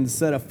freaking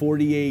set of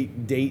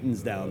 48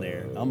 Daytons down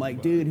there. I'm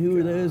like, dude, who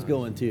are those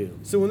going to?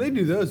 So when they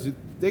do those,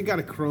 they got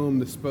to chrome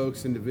the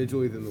spokes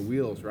individually than the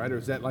wheels, right? Or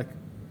is that like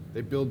they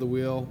build the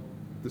wheel,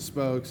 the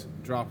spokes,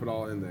 drop it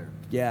all in there?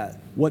 Yeah.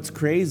 What's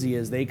crazy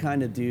is they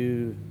kind of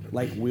do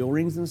like wheel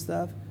rings and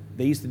stuff.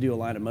 They used to do a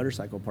line of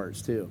motorcycle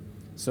parts too.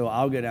 So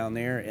I'll go down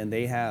there and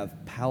they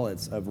have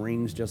pallets of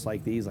rings just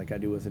like these, like I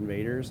do with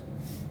Invaders.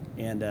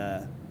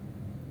 And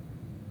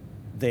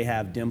they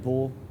have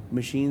dimple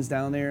machines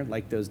down there,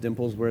 like those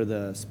dimples where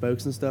the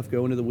spokes and stuff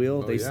go into the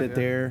wheel. Oh, They yeah, sit yeah.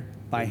 there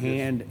by They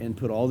hand and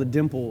put all the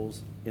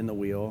dimples in the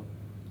wheel.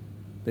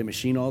 They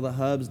machine all the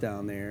hubs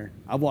down there.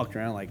 I've walked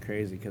around like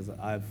crazy because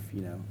I've,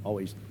 you know,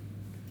 always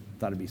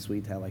thought it'd be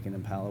sweet to have like an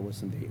Impala with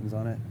some Daytons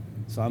on it.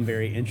 So I'm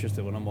very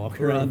interested when I'm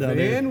walking Or a around down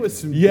there. van with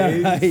some Yeah,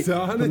 Daytons right.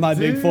 on With it, my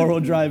big dude. 4-wheel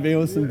drive van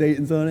with some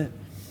Daytons on it.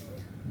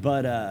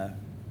 But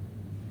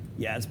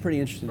yeah, it's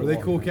pretty interesting. Are to they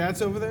walk cool around.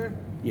 cats over there?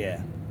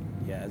 Yeah,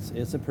 yeah,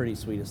 it's a pretty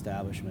sweet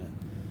establishment.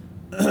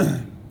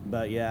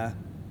 But yeah,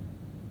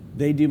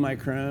 they do my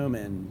chrome,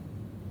 and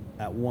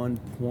at one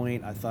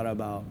point I thought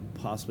about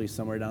possibly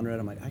somewhere down the road,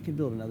 I'm like, I could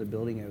build another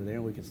building over there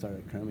and we could start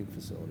a chroming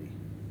facility.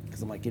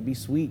 Because I'm like, it'd be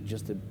sweet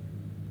just to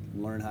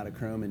learn how to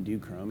chrome and do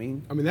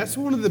chroming. I mean, that's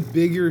one of the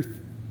bigger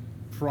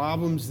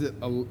problems that,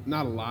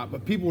 not a lot,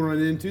 but people run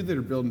into that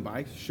are building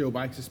bikes, show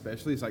bikes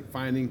especially. It's like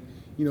finding,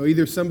 you know,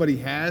 either somebody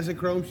has a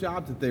chrome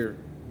shop that they're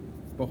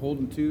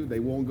beholden to, they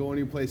won't go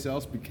anyplace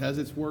else because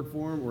it's work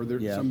for them, or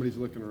Yeah. somebody's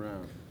looking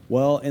around.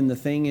 Well, and the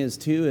thing is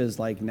too, is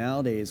like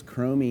nowadays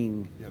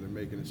chroming, Yeah, they're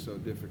making it so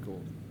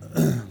difficult.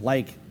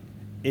 like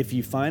if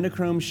you find a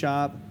chrome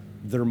shop,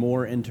 they're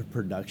more into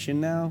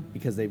production now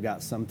because they've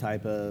got some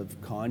type of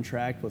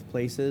contract with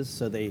places,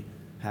 so they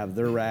have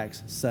their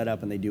racks set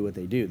up and they do what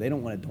they do. They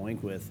don't want to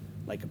doink with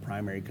like a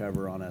primary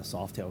cover on a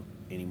Softail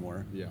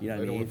anymore. Yeah, You know what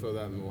they I don't mean? want to throw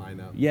that in the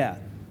lineup. Yeah.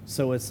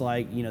 So it's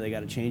like, you know, they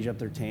got to change up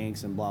their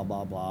tanks and blah,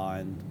 blah, blah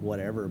and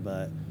whatever.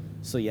 But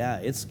so yeah,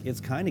 it's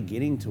kind of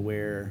getting to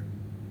where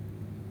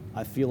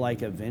I feel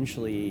like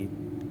eventually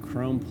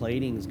chrome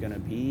plating is going to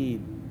be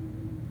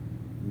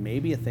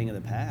maybe a thing of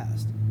the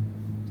past.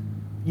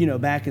 You know,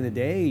 back in the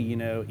day, you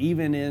know,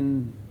 even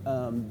in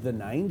the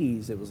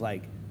 90s, it was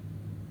like,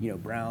 you know,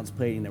 Brown's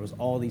plating. There was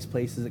all these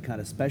places that kind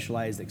of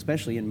specialized,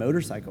 especially in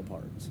motorcycle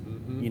parts.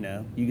 Mm-hmm. You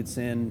know, you could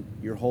send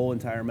your whole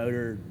entire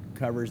motor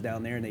covers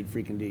down there and they'd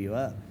freaking do you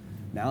up.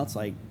 Now it's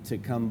like to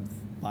come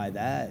by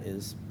that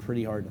is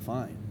pretty hard to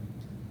find.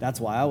 That's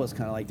why I was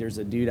kind of like, there's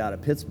a dude out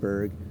of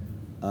Pittsburgh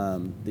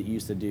that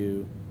used to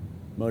do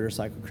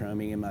motorcycle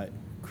chroming, and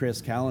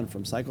Chris Callan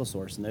from Cycle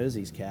Source knows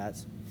these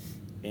cats.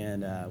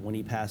 And when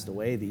he passed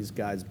away, these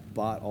guys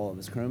bought all of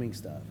his chroming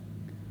stuff.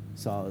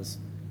 So I was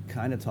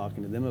kind of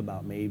talking to them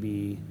about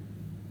maybe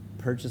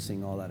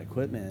purchasing all that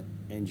equipment,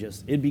 and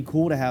just, it'd be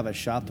cool to have a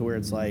shop to where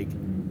it's like,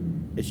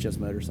 it's just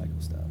motorcycle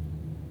stuff.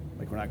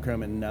 Like, we're not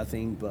chroming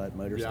nothing but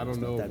motorcycle Yeah, I don't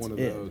stuff. know That's one of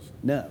it. those.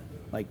 No,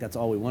 like, that's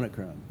all we want to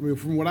chrome. I mean,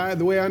 from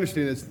the way I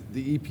understand it,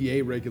 the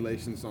EPA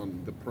regulations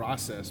on the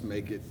process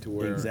make it to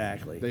where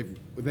Exactly.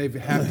 they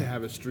have to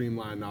have a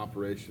streamlined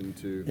operation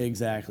to.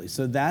 Exactly.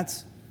 So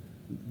that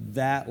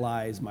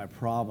lies my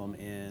problem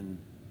in,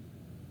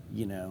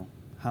 you know,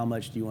 how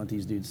much do you want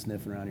these dudes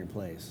sniffing around your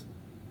place?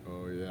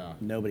 Oh yeah.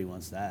 Nobody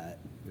wants that.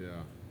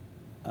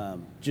 Yeah.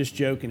 Just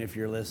joking if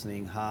you're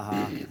listening,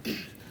 haha.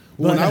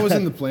 Well, when I was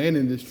in the plant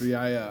industry,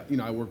 I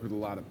work with a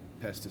lot of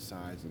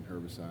pesticides and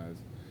herbicides.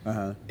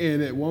 Uh-huh.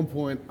 And at one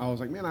point, I was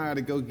like, man, I got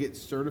to go get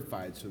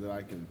certified so that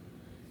I can.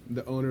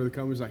 The owner of the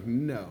company was like,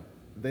 no,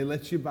 they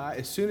let you buy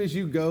as soon as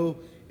you go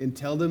and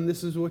tell them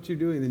this is what you're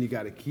doing. Then you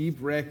got to keep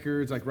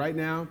records. Like right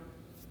now,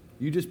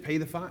 you just pay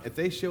the fine. If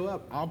they show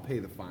up, I'll pay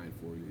the fine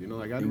for you. You know,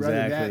 like I'd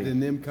rather that than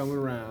them coming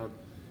around.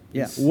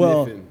 Yeah, and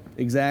well, sniffing.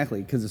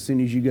 exactly, because as soon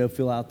as you go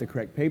fill out the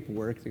correct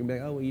paperwork, they're gonna be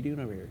like, "Oh, what are you doing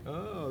over here?"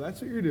 Oh,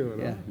 that's what you're doing.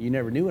 Yeah, Huh? you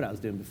never knew what I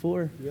was doing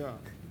before, Yeah.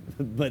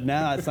 but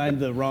now I signed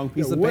the wrong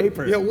piece of what,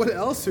 paper. Yeah. What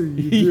else are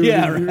you doing?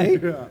 Yeah,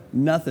 right. Yeah.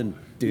 Nothing,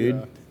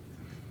 dude.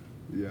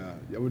 Yeah.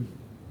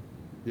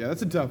 Yeah,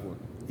 that's a tough one.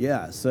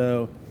 Yeah,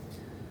 so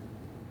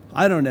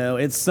I don't know.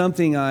 It's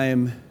something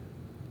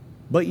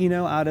but you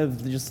know, out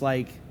of just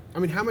like, I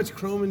mean, how much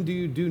chroming do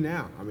you do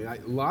now? I mean, a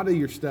lot of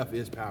your stuff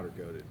is powder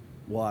coated.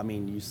 well, I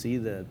mean, you see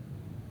the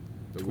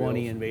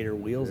 20 wheels. Invader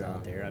wheels Yeah,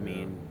 out there. I yeah.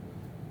 mean,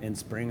 and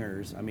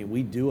springers. I mean,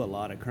 we do a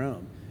lot of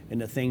chrome. And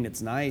the thing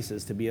that's nice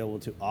is to be able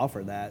to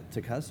offer that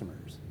to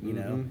customers. You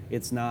know,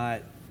 it's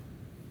not,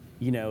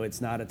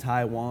 it's not a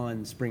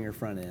Taiwan Springer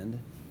front end.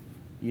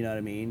 You know what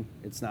I mean?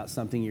 It's not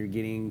something you're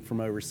getting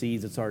from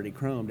overseas that's already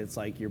chromed. It's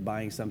like you're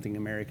buying something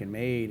American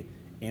made,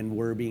 and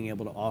we're being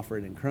able to offer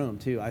it in chrome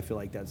too. I feel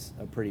like that's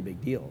a pretty big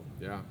deal.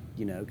 Yeah.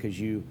 You know, because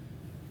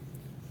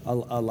a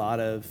lot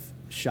of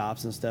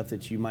shops and stuff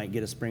that you might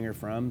get a Springer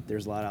from,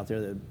 there's a lot out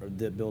there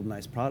that build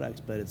nice products,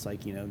 but it's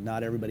like,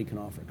 not everybody can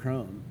offer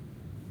chrome.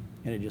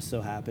 And it just so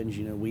happens,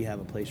 we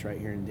have a place right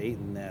here in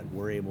Dayton that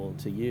we're able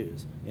to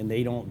use. And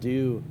they don't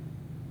do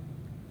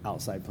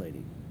outside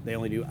plating. They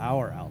only do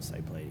our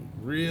outside plating.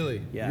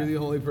 Really? Yeah. You're the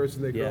only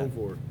person they Yeah. chrome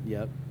for.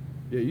 Yep.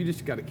 Yeah, you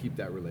just got to keep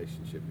that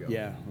relationship going.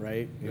 Yeah,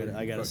 right? Yeah, I got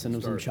to fucking send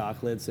them some start.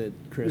 chocolates at Yeah.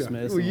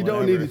 Christmas. Well, and you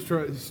don't need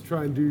whatever. to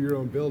try and do your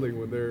own building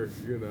when they're,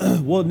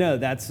 Well, no,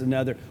 that's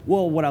another.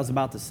 Well, what I was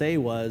about to say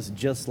was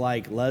just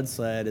like Lead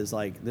Sled is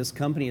like this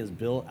company is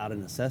built out of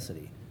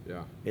necessity.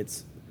 Yeah.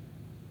 It's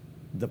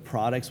the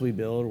products we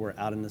build were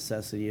out of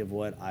necessity of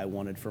what I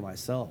wanted for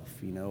myself,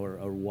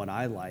 or what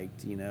I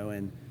liked,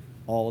 and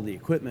all the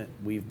equipment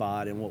we've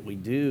bought and what we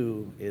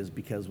do is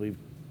because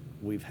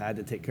we've had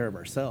to take care of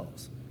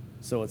ourselves.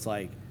 So it's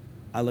like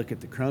I look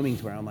at the chroming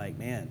to where I'm like,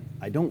 man,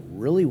 I don't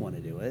really want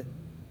to do it.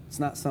 It's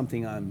not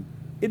something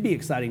it'd be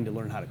exciting to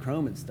learn how to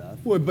chrome and stuff.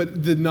 Well,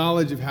 but the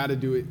knowledge of how to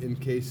do it in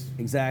case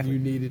Exactly. you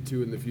needed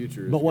to in the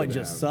future. Is But what good to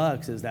just have.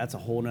 sucks is that's a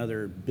whole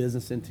nother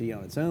business entity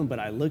on its own. But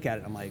I look at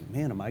it, I'm like,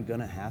 man, am I going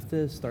to have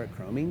to start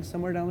chroming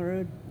somewhere down the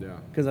road? Yeah.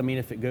 Because,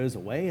 if it goes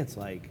away, it's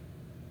like,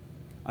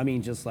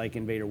 just like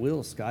Invader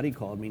Wheels, Scotty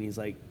called me and he's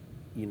like,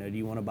 do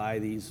you want to buy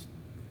these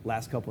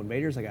last couple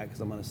Invaders I got because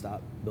I'm going to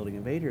stop building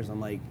Invaders? I'm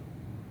like,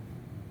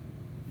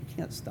 you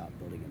can't stop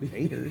building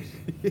Invaders.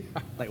 Yeah.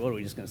 Like, what are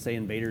we just going to say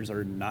Invaders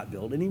are not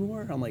built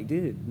anymore? I'm like,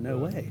 dude, no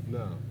way.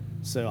 No.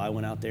 So I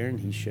went out there and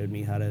he showed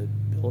me how to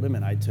build him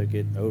and I took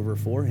it over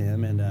for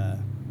him. And,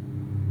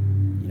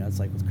 it's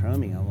like with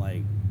chroming, I'm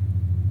like,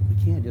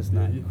 we can't just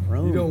not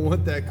chrome. You don't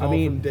want that call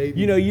from Dayton.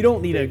 You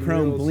don't need a Dayton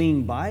chrome Wheels.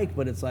 bling bike,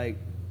 but it's like,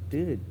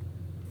 dude,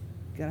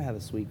 you gotta have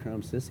a sweet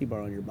chrome sissy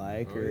bar on your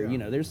bike. Oh, Or,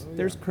 yeah. there's Oh,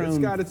 there's yeah. chrome It's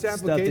got its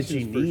stuff that you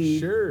applications for need.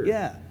 sure.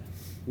 Yeah,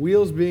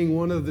 Wheels being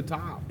one of the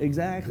top.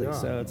 exactly. Yeah.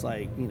 So it's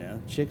like,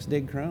 chicks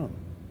dig chrome.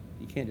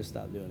 You can't just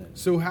stop doing it.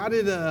 So how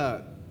did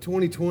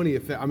 2020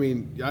 affect? I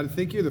mean, I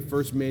think you're the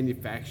first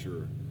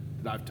manufacturer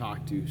that I've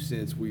talked to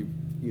since we,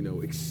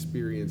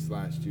 experienced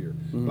last year.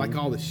 Like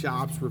all the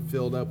shops were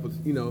filled up with,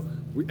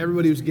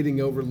 everybody was getting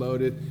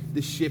overloaded.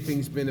 The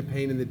shipping's been a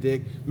pain in the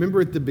dick.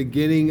 Remember at the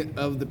beginning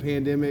of the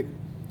pandemic,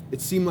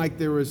 it seemed like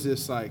there was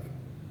this like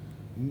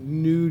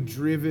new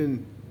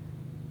driven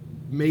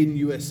made in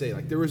USA.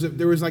 Like there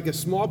was like a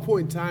small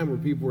point in time where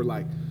people were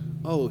like,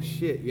 oh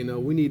shit,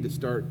 we need to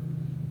start.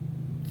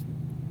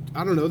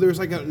 I don't know, there was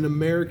like an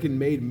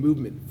American-made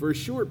movement for a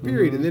short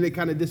period, and then it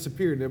kind of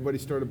disappeared, and everybody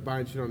started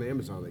buying shit on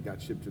Amazon that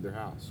got shipped to their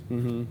house. I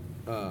mean,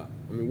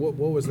 what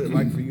was it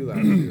like for you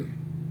last year?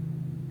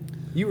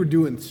 You were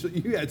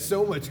you had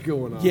so much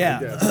going on. Yeah.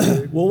 I guess,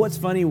 right? Well, what's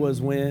funny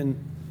was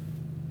when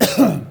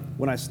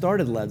I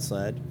started Lead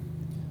Sled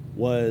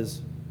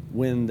was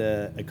when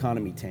the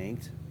economy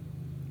tanked.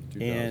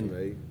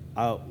 2008.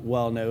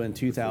 In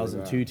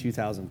 2002,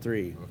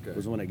 2003 Okay.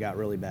 was when it got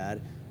really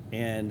bad.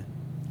 And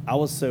I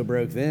was so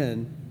broke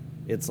then,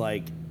 it's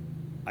like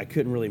I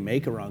couldn't really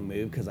make a wrong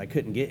move because I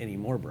couldn't get any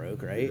more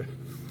broke, right?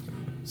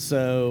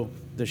 So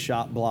the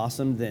shop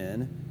blossomed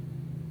then.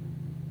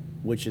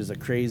 which is a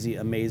crazy,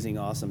 amazing,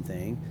 awesome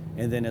thing.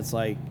 And then it's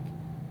like,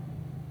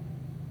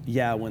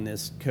 yeah, when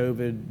this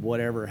COVID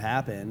whatever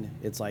happened,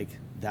 it's like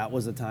that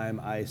was the time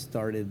I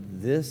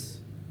started this,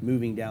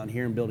 moving down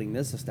here and building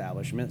this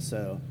establishment.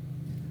 So,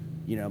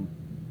 you know,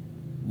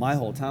 my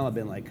whole time I've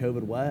been like,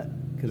 COVID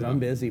what? Because I'm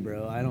busy,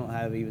 bro. I don't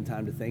have even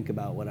time to think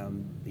about what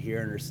I'm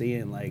hearing or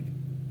seeing. Like,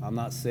 I'm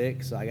not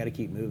sick, so I got to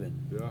keep moving,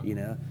 you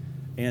know?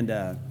 And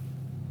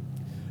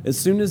as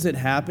soon as it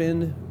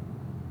happened,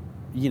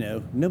 you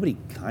know, nobody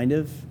kind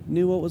of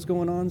knew what was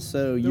going on.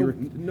 So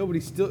nobody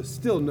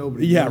still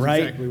nobody. Yeah, knows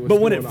right. Exactly what's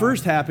but when going it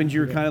first on. happened,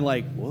 you were kind of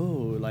like,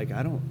 whoa, like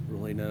I don't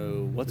really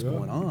know what's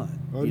going on.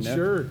 You know?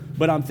 Sure.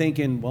 But I'm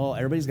thinking, well,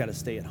 everybody's got to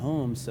stay at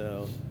home.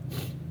 So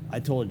I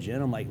told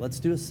Jen, I'm like, let's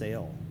do a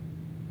sale,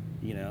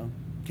 you know,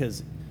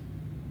 because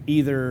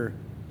either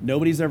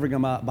nobody's ever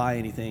going to buy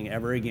anything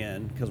ever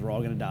again because we're all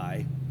going to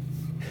die.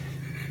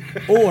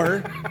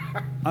 Or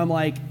I'm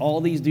like, all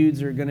these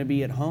dudes are going to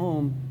be at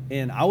home,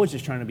 and I was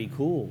just trying to be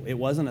cool. It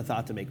wasn't a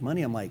thought to make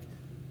money. I'm like,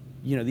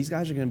 you know, these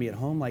guys are going to be at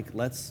home. Like,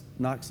 let's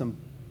knock some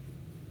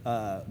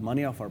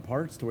money off our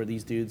parts to where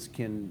these dudes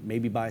can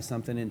maybe buy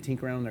something and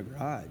tinker around in their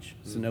garage,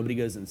 so nobody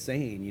goes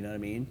insane. You know what I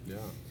mean? Yeah.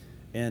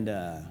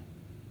 And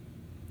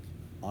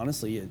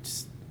honestly,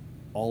 it's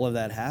all of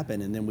that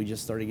happened, and then we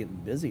just started getting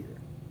busier.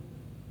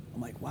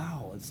 I'm like,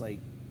 wow, it's like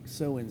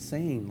so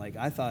insane. Like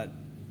I thought,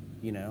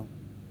 you know,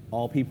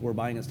 all people were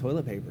buying us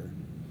toilet paper,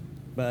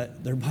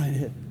 but they're buying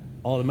it,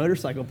 all the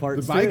motorcycle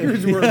parts. The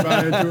bikers weren't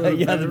buying toilet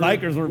paper. Yeah, the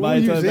bikers were We'll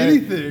buying use toilet paper.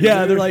 anything,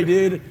 Yeah, dude. they're like,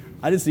 dude,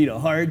 I just need a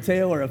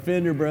hardtail or a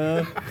fender,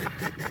 bro.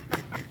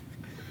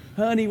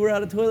 Honey, we're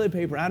out of toilet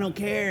paper. I don't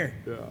care.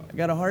 Yeah. I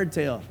got a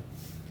hardtail.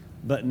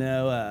 But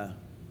no,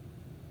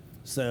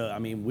 so I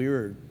mean, we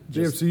were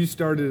just. So you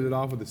started it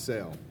off with a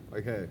sale.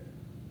 Like, hey,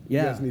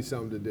 Yeah. you guys need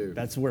something to do.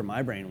 That's where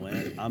my brain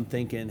went. I'm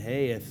thinking,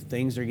 hey, if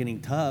things are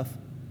getting tough,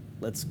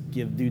 let's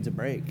give dudes a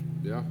break.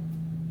 Yeah.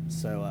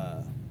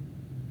 So,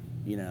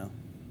 you know,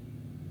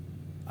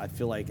 I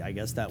feel like I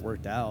guess that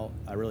worked out.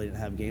 I really didn't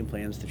have game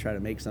plans to try to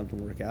make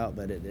something work out,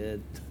 but it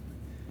did.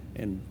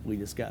 And we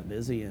just got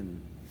busy, and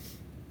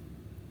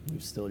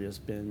we've still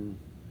just been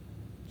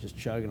just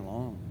chugging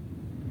along.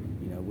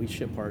 You know, we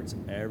ship parts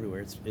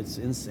everywhere. It's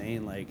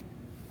insane. Like,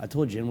 I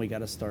told Jen we got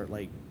to start,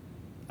 like,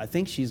 I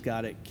think she's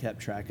got it kept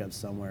track of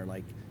somewhere,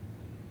 like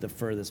the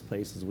furthest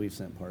places we've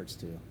sent parts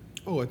to.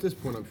 Oh, at this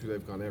point, I'm sure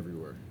they've gone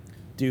everywhere.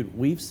 Dude,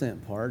 we've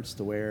sent parts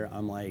to where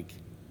I'm like,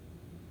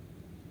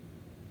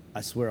 I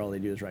swear all they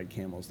do is ride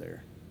camels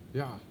there.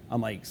 Yeah. I'm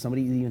like,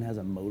 somebody even has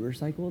a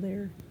motorcycle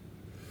there?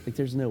 Like,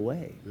 there's no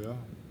way. Yeah. You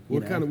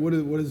What know? kind of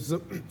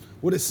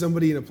what does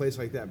somebody in a place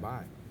like that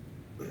buy?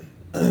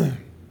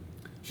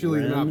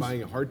 Surely they're not Rims.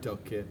 buying a hardtail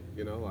kit,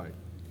 you know, like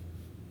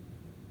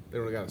they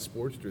don't got a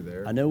Sportster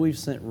there. I know we've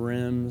sent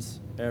rims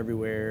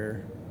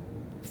everywhere,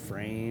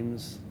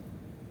 frames.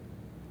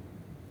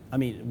 I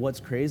mean, what's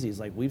crazy is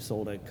like we've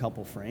sold a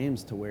couple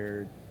frames to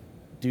where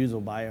dudes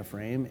will buy a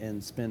frame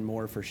and spend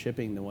more for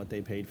shipping than what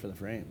they paid for the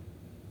frame.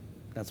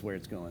 That's where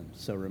it's going,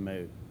 so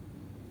remote.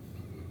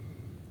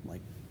 I'm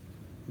like,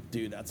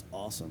 dude, that's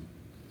awesome.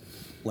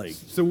 Like,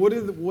 So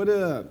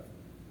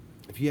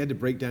if you had to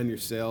break down your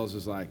sales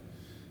as like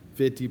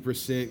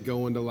 50%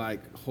 going to like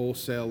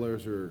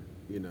wholesalers or,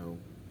 you know,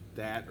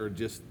 that, or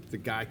just the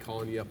guy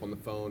calling you up on the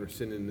phone or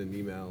sending an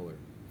email or.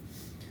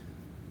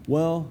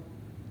 well,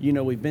 you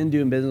know, we've been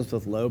doing business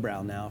with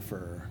Lowbrow now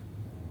for,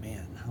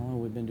 man, how long have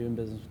we been doing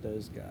business with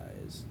those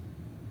guys?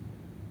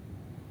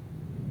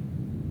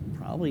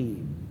 Probably,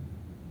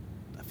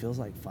 it feels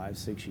like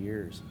 5-6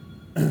 years.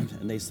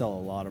 And they sell a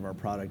lot of our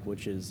product,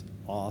 which is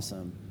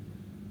awesome.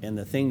 And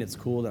the thing that's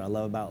cool that I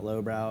love about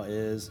Lowbrow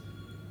is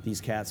these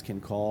cats can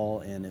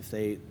call, and if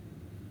they're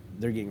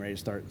getting ready to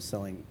start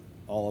selling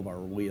all of our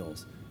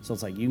wheels. So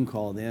it's like you can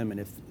call them, and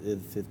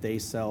if they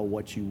sell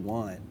what you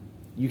want,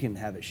 you can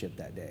have it shipped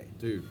that day.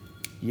 Dude,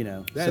 You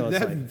know, that so it's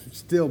that like,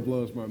 still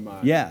blows my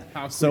mind. yeah.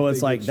 How So quick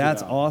it's they like get shit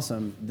that's out.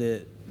 awesome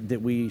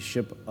that we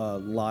ship a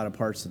lot of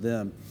parts to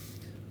them.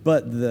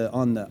 But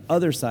on the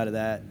other side of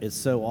that, it's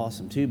so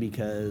awesome too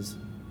because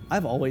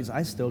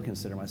I still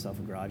consider myself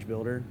a garage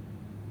builder.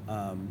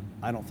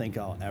 I don't think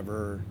I'll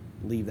ever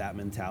leave that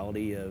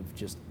mentality of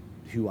just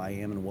who I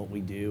am and what we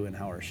do and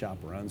how our shop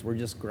runs. We're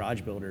just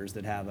garage builders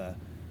that have a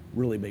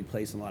really big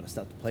place and a lot of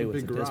stuff to play It's a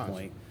with big at this garage.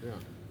 point. Yeah.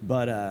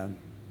 But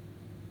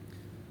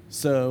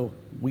so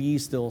we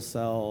still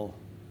sell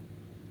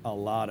a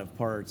lot of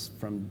parts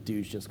from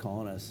dudes just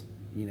calling us,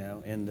 you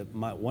know. And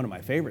one of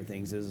my favorite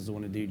things is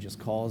when a dude just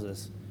calls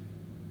us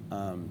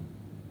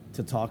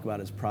to talk about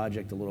his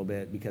project a little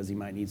bit because he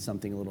might need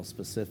something a little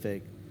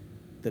specific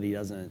that he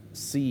doesn't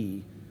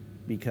see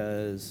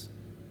because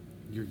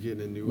You're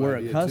getting a new we're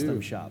idea a custom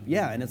too. shop.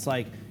 Yeah, and it's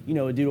like, you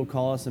know, a dude will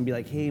call us and be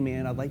like, hey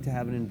man, I'd like to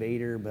have an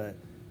Invader, but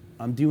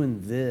I'm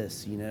doing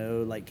this, you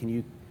know, like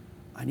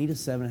I need a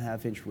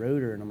 7.5-inch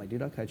rotor. And I'm like,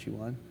 dude, I'll cut you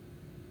one.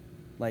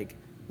 Like,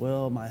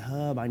 well, my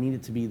hub, I need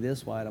it to be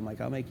this wide. I'm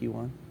like, I'll make you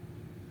one.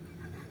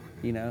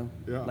 You know?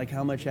 Yeah. Like,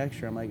 how much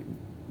extra? I'm like,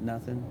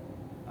 nothing.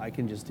 I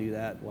can just do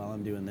that while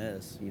I'm doing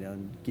this, you know,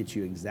 and get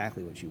you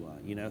exactly what you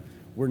want. You know,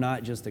 we're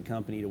not just a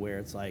company to where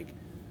it's like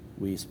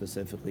we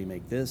specifically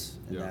make this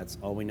and that's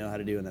all we know how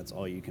to do and that's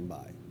all you can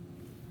buy.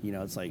 You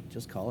know, it's like,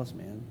 just call us,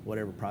 man.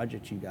 Whatever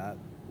project you got,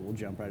 we'll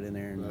jump right in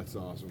there and that's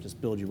awesome. Just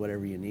build you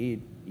whatever you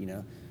need, you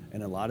know.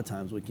 And a lot of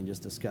times we can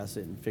just discuss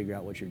it and figure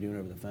out what you're doing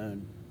over the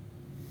phone,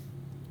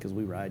 because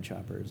we ride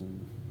choppers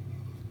and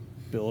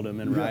build them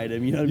and ride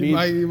them, you know what I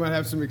mean? You might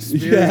have some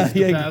experience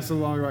to pass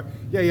along.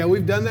 Yeah,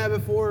 we've done that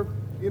before,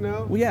 you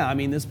know? Well, yeah, I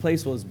mean, this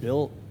place was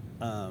built,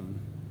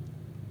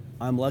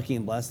 I'm lucky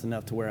and blessed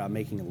enough to where I'm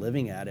making a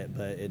living at it,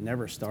 but it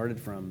never started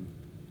from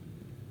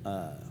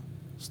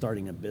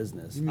starting a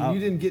business. You mean you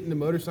didn't get into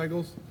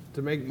motorcycles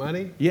to make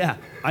money? Yeah,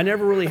 I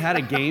never really had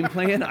a game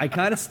plan. I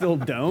kind of still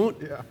don't.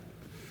 Yeah.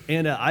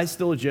 And I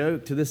still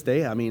joke to this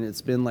day. I mean,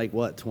 it's been like,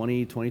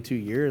 20, 22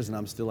 years, and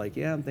I'm still like,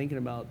 yeah, I'm thinking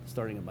about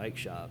starting a bike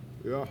shop.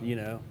 Yeah. You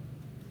know,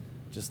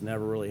 just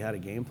never really had a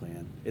game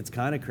plan. It's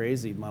kind of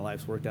crazy my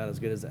life's worked out as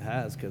good as it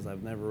has, because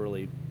I've never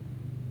really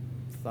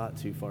thought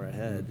too far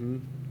ahead. Mm-hmm.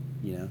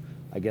 You know,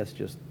 I guess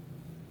just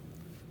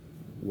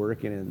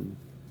working and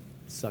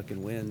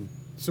sucking wind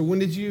So when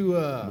did you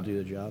will do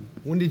the job.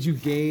 when did you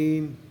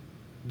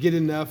get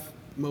enough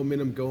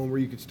momentum going where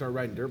you could start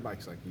riding dirt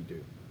bikes like you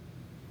do?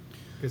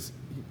 Because,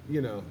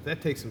 you know,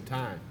 that takes some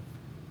time.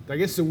 I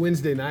guess the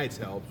Wednesday nights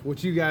helps.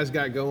 What you guys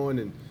got going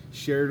and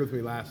shared with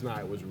me last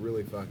night was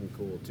really fucking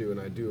cool too,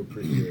 and I do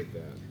appreciate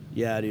that.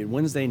 Yeah, dude.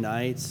 Wednesday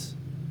nights.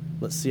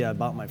 Let's see. I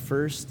bought my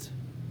first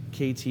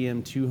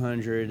KTM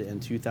 200 in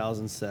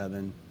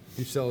 2007.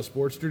 You sell a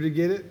Sportster to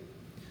get it?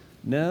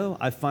 No,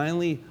 I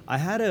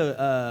had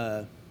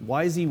a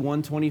YZ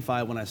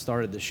 125 when I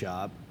started the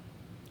shop,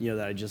 you know,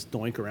 that I just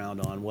doink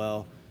around on.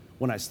 Well,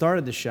 when I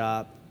started the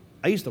shop,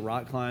 I used to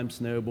rock climb,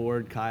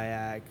 snowboard,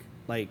 kayak,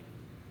 like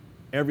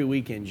every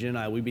weekend. Jen and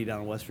I, we'd be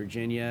down in West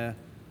Virginia,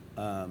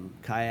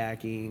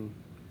 kayaking.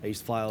 I used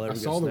to fly all over. I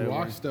saw the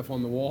rock stuff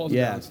on the walls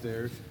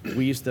downstairs.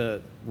 We used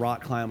to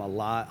rock climb a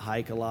lot,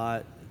 hike a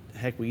lot.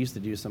 Heck, we used to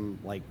do some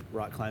like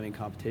rock climbing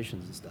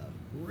competitions and stuff.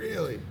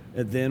 Really?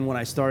 And then when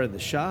I started the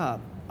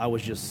shop, I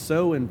was just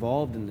so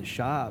involved in the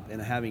shop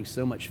and having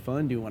so much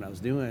fun doing what I was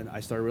doing. I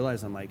started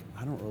realizing, I'm like,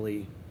 I don't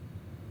really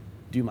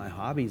do my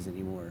hobbies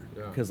anymore,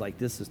 because like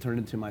this has turned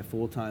into my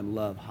full-time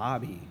love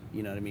hobby.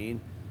 You know what I mean?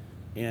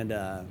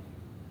 And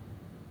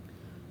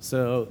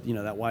so, you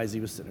know, that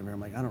YZ was sitting there. I'm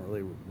like, I don't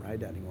really ride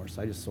that anymore,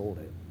 so I just sold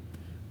it.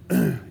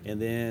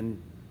 And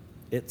then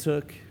it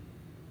took,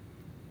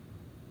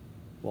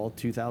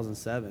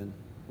 2007,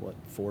 4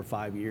 or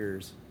 5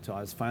 years till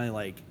I was finally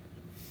like,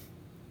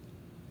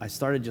 I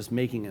started just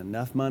making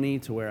enough money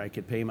to where I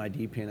could pay my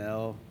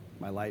DP&L,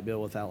 my light bill,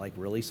 without like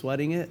really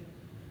sweating it.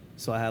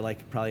 So I had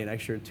like probably an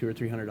extra $200 or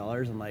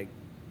 $300. I'm like,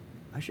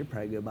 I should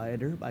probably go buy a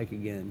dirt bike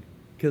again,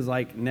 because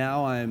like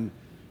now I'm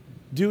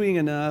doing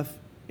enough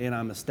and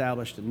I'm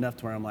established enough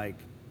to where I'm like,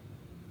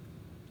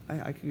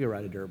 I could go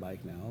ride a dirt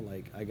bike now.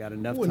 Like I got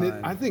enough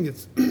time. I think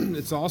it's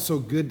it's also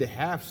good to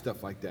have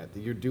stuff like that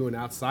you're doing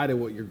outside of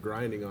what you're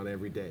grinding on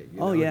every day. You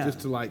know? Yeah.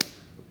 Just to like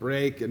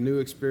break a new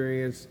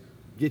experience,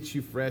 get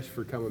you fresh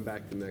for coming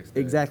back the next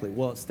day. Exactly.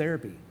 Well, it's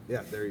therapy.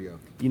 Yeah, there you go.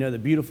 You know, the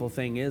beautiful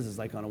thing is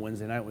like on a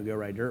Wednesday night when we go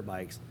ride dirt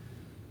bikes,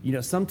 you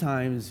know,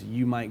 sometimes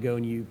you might go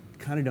and you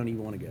kind of don't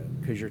even want to go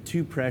because you're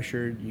too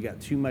pressured, you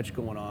got too much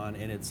going on,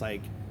 and it's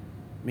like,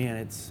 man,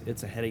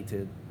 it's a headache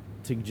to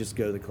just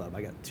go to the club.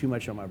 I got too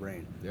much on my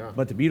brain. Yeah.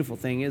 But the beautiful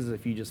thing is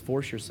if you just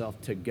force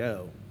yourself to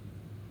go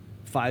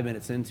 5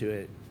 minutes into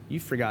it, you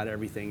forgot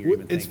everything you're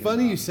even thinking It's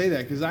funny about. you say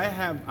that, because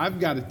I've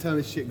got a ton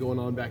of shit going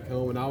on back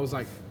home, and I was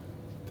like,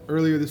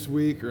 earlier this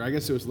week, or I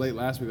guess it was late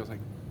last week, I was like,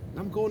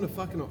 I'm going to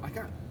fucking,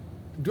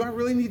 do I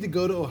really need to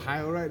go to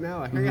Ohio right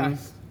now? Like,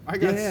 I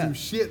got some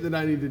shit that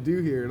I need to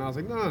do here. And I was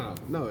like, no,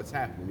 it's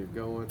happening. You're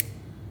going.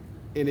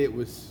 And it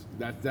was,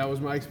 that was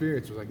my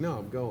experience. It was like, no,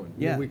 I'm going.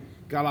 Yeah. We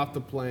got off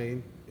the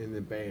plane, and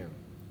then bam.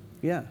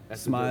 Yeah,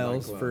 That's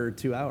smiles the Dirt Bike Club. for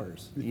 2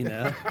 hours, you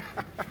know?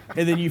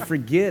 And then you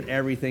forget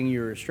everything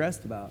you were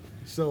stressed about.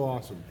 So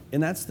awesome.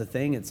 And that's the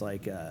thing. It's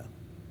like,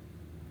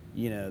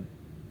 you know,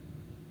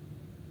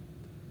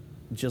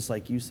 just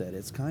like you said,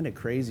 it's kind of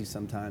crazy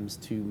sometimes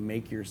to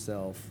make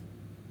yourself,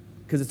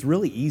 because it's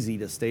really easy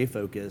to stay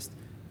focused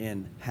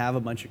and have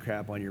a bunch of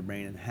crap on your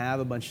brain and have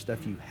a bunch of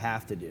stuff you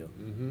have to do.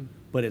 Mm-hmm.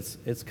 But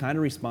it's kind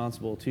of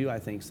responsible too, I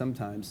think,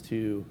 sometimes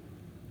to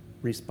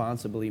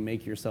responsibly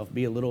make yourself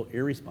be a little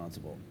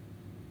irresponsible,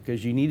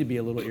 because you need to be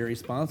a little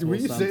irresponsible.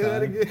 Will you sometime. say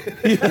that again?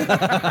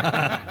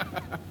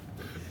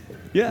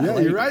 Yeah, Yeah,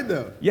 like, you're right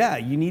though. Yeah,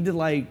 you need to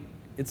like,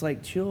 it's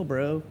like, chill,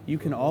 bro. You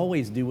can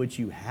always do what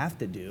you have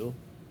to do.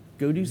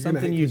 Go do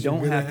something you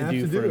don't have to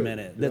do for a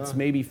minute. That's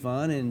maybe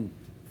fun, and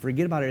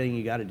forget about everything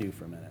you got to do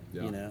for a minute.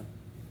 Yeah. You know,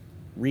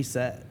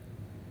 reset.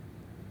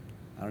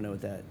 I don't know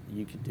what that,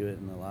 you could do it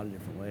in a lot of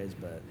different ways,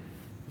 but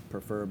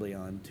preferably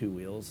on 2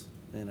 wheels,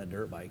 and a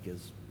dirt bike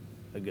is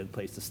a good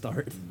place to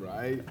start.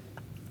 Right.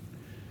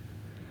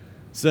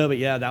 So, but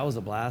yeah, that was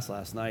a blast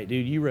last night.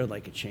 Dude, you rode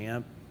like a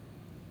champ.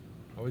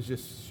 I was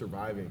just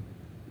surviving.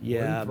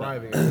 Yeah, wasn't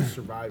thriving. I was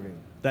surviving.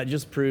 that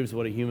just proves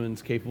what a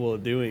human's capable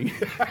of doing.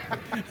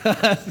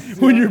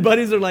 When your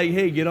buddies are like,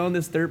 "Hey, get on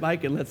this dirt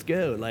bike and let's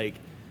go," like,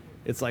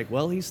 it's like,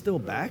 well, he's still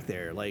back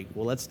there. Like,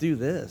 well, let's do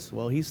this.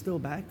 Well, he's still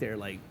back there.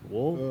 Like,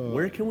 well,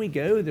 where can we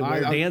go that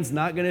where Dan's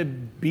not gonna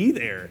be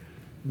there?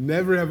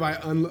 Never have I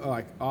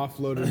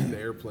offloaded an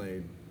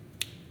airplane,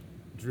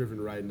 driven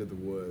right into the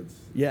woods.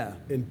 Yeah.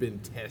 And been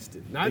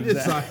tested. Not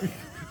Exactly. just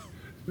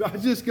like,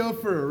 not just go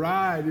for a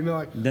ride. You know,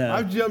 like No.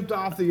 I've jumped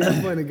off the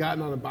airplane and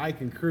gotten on a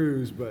bike and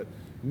cruised, but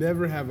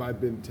never have I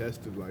been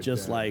tested like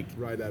Just that. like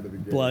right out of the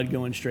gate. Blood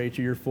going straight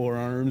to your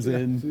forearms. Yeah,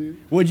 And see?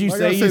 what'd you Like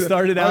say? I You said,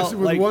 started I out was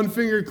with like one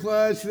finger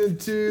clutch, then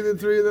two, then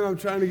three, and then I'm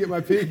trying to get my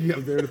pinky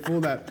up there to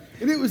pull that.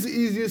 And it was the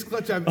easiest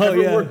clutch I've ever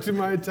yeah. worked in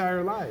my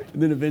entire life.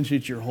 and then eventually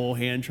it's your whole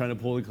hand trying to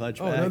pull the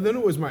clutch Oh, back. no, then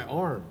it was my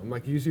arm. I'm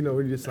like, usually,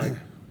 when you just like,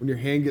 when your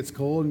hand gets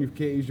cold and you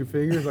can't use your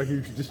fingers, like you're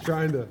just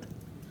trying to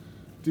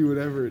do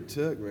whatever it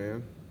took,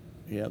 man.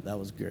 Yep, that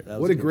was great. That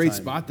was What a good great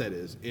time. spot that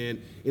is. And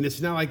it's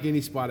not like any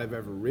spot I've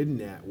ever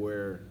ridden at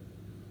where,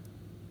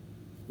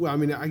 well, I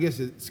mean, I guess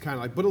it's kind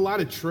of like, but a lot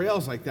of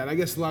trails like that, I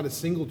guess a lot of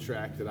single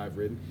track that I've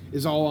ridden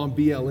is all on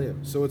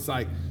BLM. So it's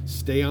like,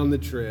 stay on the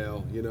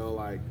trail,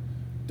 like,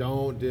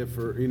 don't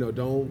differ,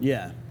 don't.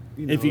 Yeah.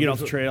 You know, if you get off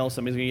the there's trail,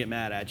 somebody's gonna get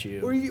mad at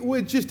you.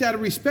 Well, just out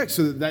of respect,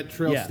 so that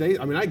trail Yeah. stays.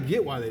 I mean, I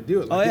get why they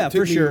do it. Oh, yeah, it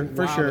took for me sure, a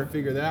for while sure. to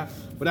figure that out.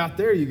 But out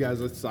there, you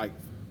guys, it's like,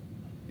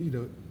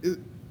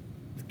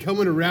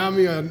 coming around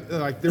me,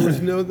 like there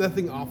was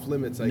nothing off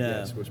limits. I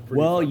guess was pretty.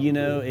 Well, fucking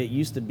cool. it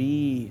used to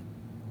be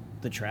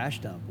the trash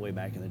dump way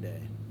back in the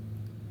day.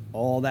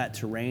 All that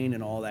terrain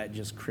and all that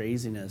just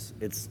craziness.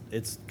 It's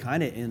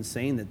kind of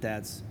insane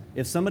that's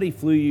if somebody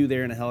flew you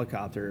there in a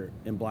helicopter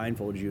and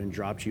blindfolded you and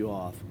dropped you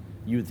off,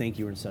 you would think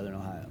you were in Southern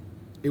Ohio.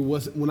 It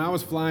was when I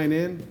was flying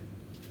in,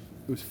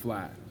 it was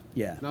flat.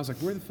 Yeah. And I was like,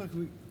 where the fuck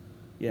where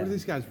Yeah. do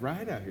these guys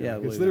ride out here? Yeah,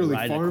 Like, what, it's literally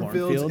ride in a farm fields,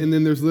 cornfield? and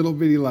then there's little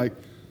bitty like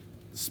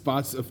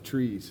spots of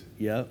trees.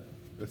 Yep.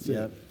 That's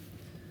Yep.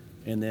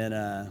 it. And then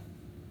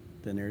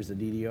there's the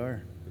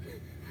DDR.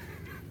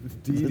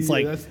 DD, It's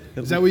like-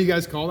 is that what you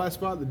guys call that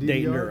spot? The DDR?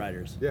 Dayton Dirt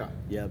Riders. Yeah.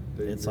 Yep.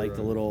 Dayton It's Dirt like the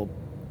Riders. little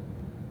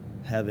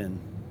heaven.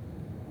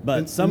 But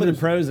And some of the there's-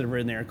 pros that have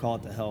ridden there call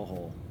it the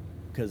hellhole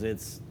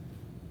because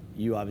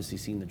you obviously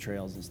seen the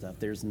trails and stuff.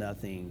 There's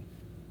nothing.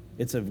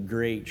 It's a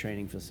great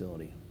training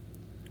facility.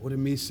 What did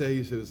me say?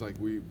 He said it's like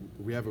we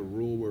have a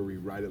rule where we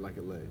ride it like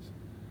it lays.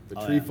 If a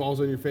Oh, tree yeah. falls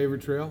on your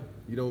favorite trail,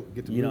 you don't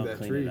get to You move don't that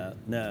clean tree. it up.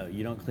 No,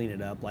 you don't clean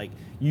it up. Like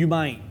you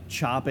might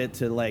chop it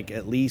to like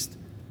at least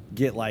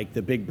get like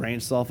the big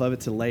branches off of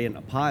it to lay in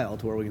a pile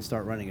to where we can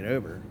start running it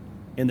over.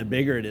 And the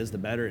bigger it is, the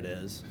better it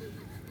is.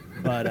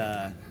 But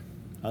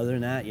other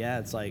than that, yeah,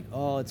 it's like,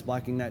 oh, it's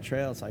blocking that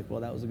trail. It's like,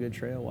 well, that was a good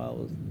trail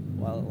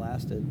while it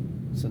lasted.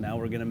 So now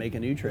we're gonna make a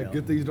new trail.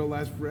 Good things don't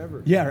last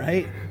forever. Yeah,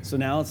 right. So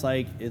now it's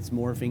like it's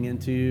morphing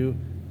into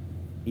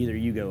either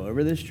you go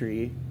over this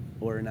tree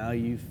or now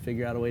you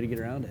figure out a way to get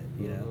around it.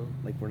 You know,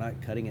 like we're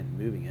not cutting it and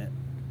moving it.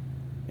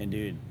 And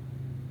dude,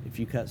 if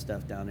you cut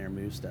stuff down there and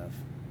move stuff,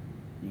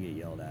 you get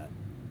yelled at.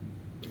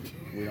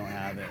 We don't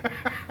have it.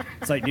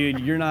 It's like,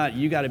 dude, you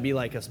got to be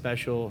like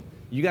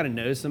you got to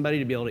know somebody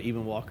to be able to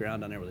even walk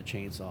around down there with a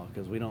chainsaw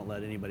because we don't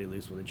let anybody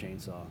loose with a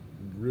chainsaw.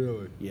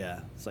 Really?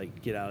 Yeah, it's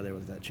like get out of there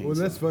with that chainsaw. Well,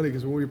 that's funny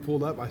because when we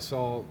pulled up, I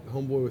saw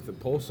homeboy with the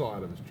pole saw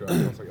out of his truck.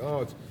 And I was like,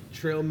 oh, it's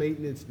trail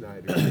maintenance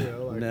night. Or,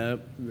 like,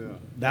 Nope. No.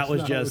 That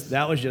was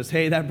just,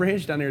 hey, that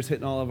branch down there is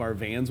hitting all of our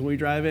vans when we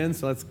drive in,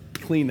 so let's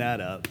clean that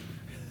up.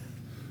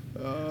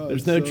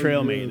 There's no so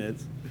trail good.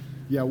 maintenance.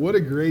 Yeah, what a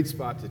great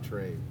spot to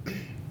train.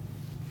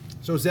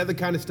 So is that the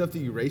kind of stuff that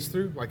you race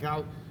through? Like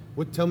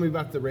tell me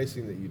about the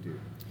racing that you do.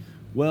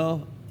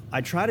 Well,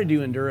 I try to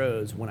do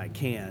enduros when I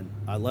can.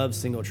 I love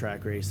single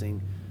track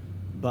racing,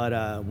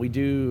 but we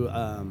do.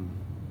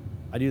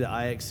 I do the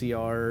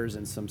IXCRs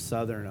and some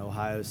Southern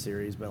Ohio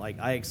series, but like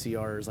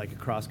IXCRs, like a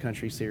cross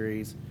country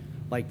series,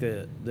 like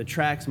the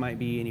tracks might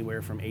be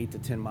anywhere from 8 to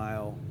 10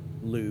 mile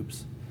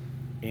loops,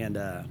 and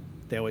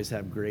they always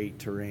have great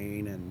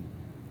terrain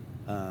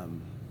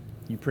and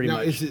you pretty Now,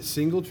 much. is it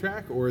single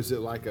track or is it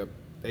like a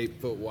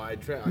 8-foot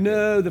wide track?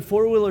 No, the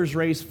four-wheelers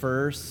race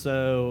first,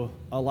 so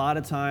a lot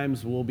of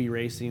times we'll be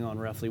racing on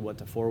roughly what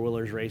the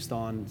four-wheelers raced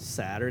on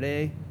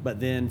Saturday, but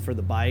then for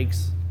the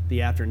bikes,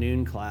 the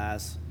afternoon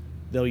class,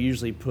 they'll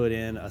usually put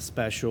in a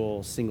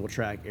special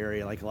single-track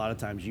area. Like a lot of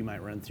times you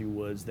might run through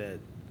woods that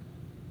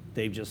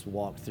they've just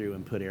walked through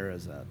and put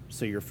arrows up.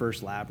 So your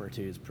first lap or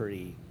two is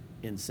pretty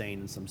insane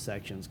in some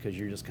sections because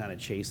you're just kind of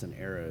chasing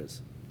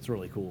arrows. It's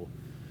really cool.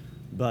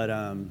 But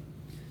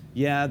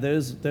yeah,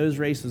 those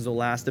races will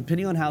last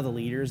depending on how the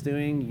leader's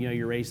doing. You know,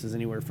 your race is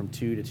anywhere from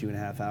 2 to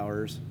 2.5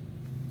 hours.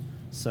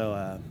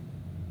 So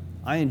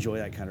I enjoy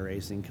that kind of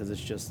racing because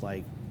it's just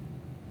like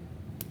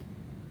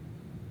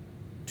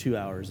 2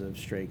 hours of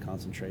straight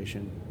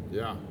concentration.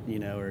 Yeah. You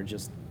know, or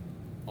just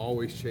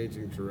Always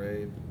changing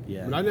terrain.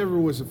 Yeah. But I never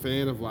was a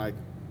fan of like,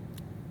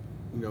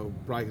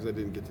 probably because I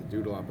didn't get to do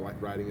it a lot, but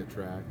like riding a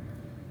track.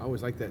 I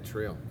always like that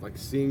trail, like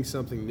seeing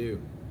something new,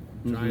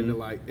 trying to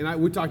like,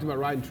 and we talked about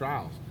riding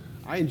trials.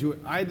 I enjoy.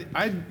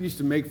 I used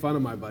to make fun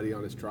of my buddy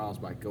on his trials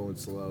by going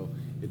slow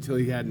until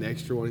he had an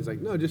extra one. He's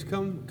like, no, just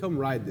come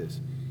ride this.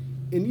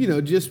 And you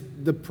know, just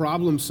the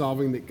problem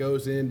solving that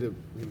goes into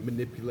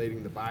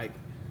manipulating the bike.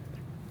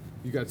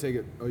 You gotta take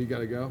it. Oh, you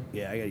gotta go.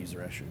 Yeah, I gotta use the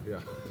restroom. Yeah.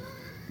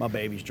 My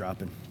baby's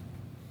dropping.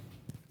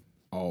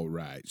 All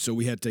right. So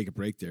we had to take a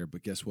break there,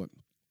 but guess what?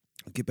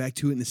 I'll get back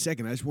to it in a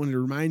second. I just wanted to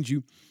remind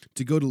you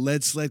to go to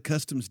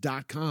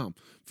leadsledcustoms.com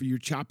for your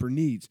chopper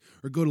needs,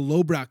 or go to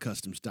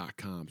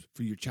lowbrowcustoms.com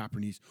for your chopper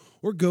needs,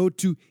 or go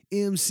to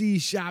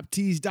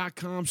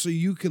mcshoptees.com so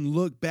you can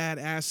look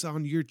badass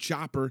on your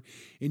chopper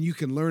and you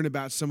can learn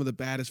about some of the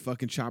baddest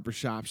fucking chopper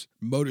shops,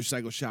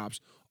 motorcycle shops,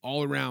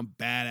 all around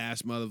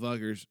badass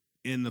motherfuckers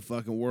in the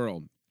fucking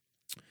world.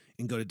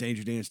 And go to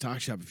Danger Dan's Talk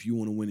Shop if you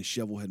want to win a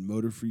Shovelhead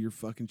motor for your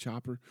fucking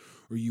chopper,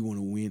 or you want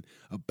to win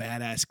a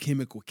badass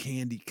Chemical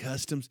Candy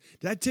Customs.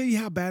 Did I tell you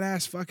how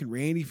badass fucking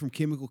Randy from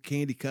Chemical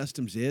Candy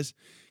Customs is?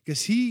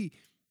 Because he's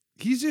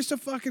just a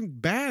fucking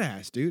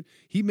badass, dude.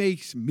 He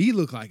makes me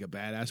look like a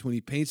badass when he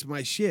paints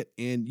my shit,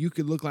 and you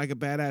could look like a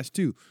badass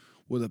too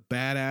with a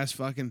badass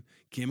fucking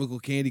Chemical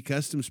Candy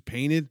Customs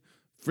painted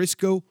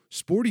Frisco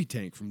Sporty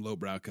Tank from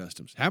Lowbrow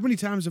Customs. How many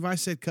times have I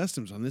said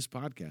customs on this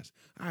podcast?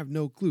 I have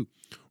no clue.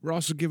 We're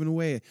also giving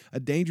away a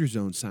Danger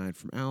Zone sign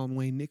from Alan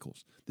Wayne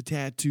Nichols, the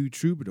Tattoo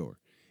Troubadour.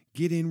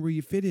 Get in where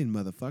you fit in,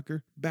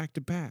 motherfucker. Back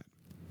to Pat.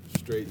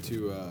 Straight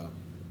to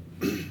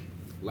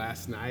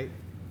last night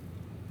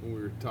when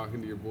we were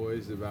talking to your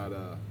boys about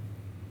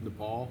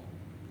Nepal.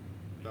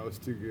 That was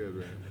too good,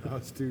 man. That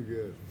was too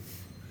good.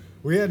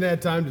 We hadn't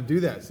had time to do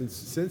that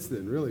since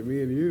then, really,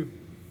 me and you.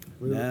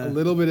 A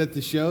little bit at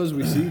the shows,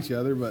 we see each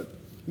other, but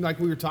like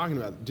we were talking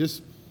about,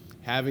 just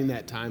having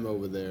that time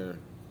over there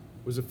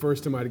was the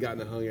first time I'd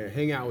gotten to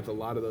hang out with a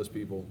lot of those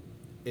people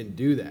and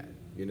do that,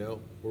 you know,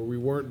 where we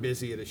weren't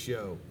busy at a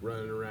show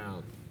running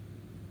around.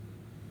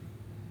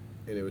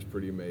 And it was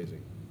pretty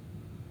amazing.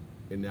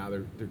 And now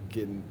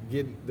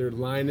they're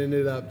lining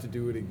it up to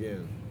do it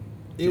again.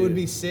 Dude. It would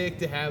be sick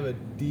to have a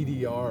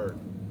DDR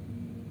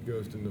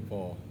goes to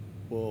Nepal.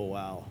 Whoa,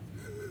 wow.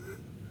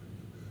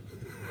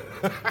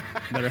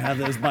 Better have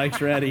those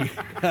bikes ready.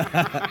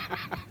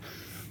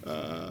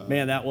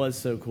 Man, that was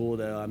so cool,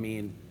 though. I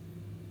mean,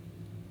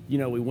 you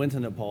know, we went to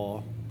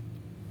Nepal.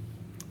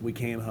 We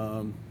came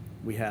home.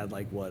 We had,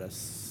 like, what, a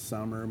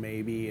summer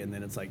maybe, and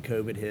then it's like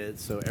COVID hit,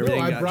 so everything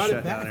got shut down. I brought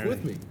it back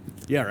with me.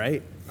 Yeah,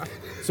 right?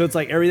 So it's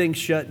like everything's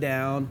shut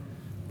down,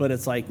 but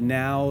it's like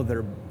now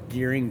they're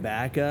gearing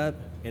back up,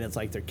 and it's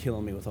like they're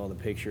killing me with all the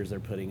pictures they're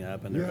putting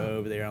up, and they're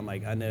over there. I'm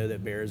like, I know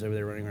that Bear's over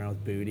there running around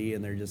with Booty,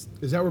 and they're just...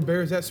 Is that where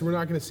Bear's at, so we're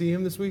not going to see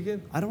him this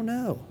weekend? I don't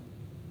know.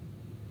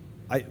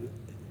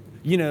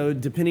 You know,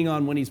 depending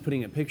on when he's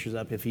putting up pictures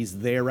up, if he's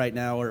there right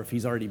now or if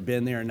he's already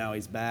been there and now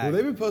he's back. Well,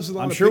 they've been posting a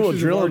lot of pictures. I'm sure we'll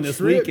drill him this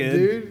weekend.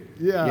 Dude.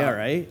 Yeah. Yeah,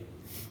 right?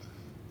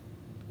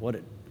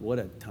 What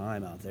a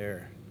time out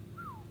there.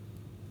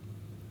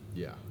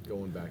 Yeah,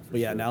 going back for But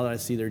yeah, sure. now that I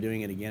see they're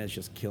doing it again, it's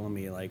just killing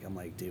me. Like, I'm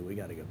like, dude, we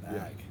got to go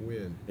back. Yeah,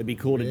 win. It'd be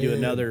cool to do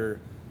another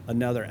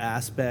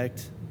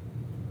aspect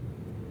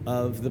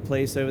of the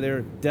place over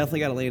there. Definitely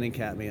got to land in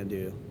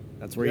Kathmandu.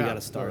 That's where you got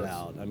to start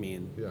out. I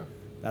mean,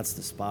 that's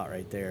the spot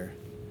right there.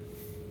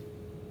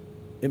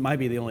 It might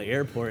be the only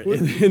airport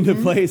in the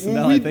place.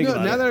 Now I think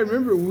about it. Now that I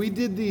remember, we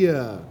did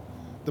the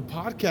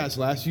podcast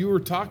last.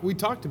 We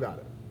talked about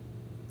it,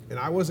 and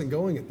I wasn't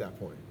going at that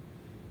point.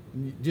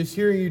 Just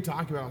hearing you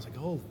talk about it, I was like,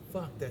 oh,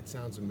 fuck, that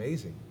sounds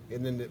amazing.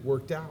 And then it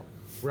worked out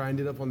where I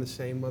ended up on the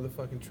same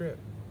motherfucking trip.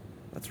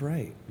 That's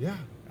right. Yeah.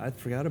 I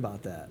forgot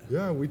about that.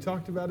 Yeah, we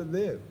talked about it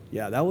then.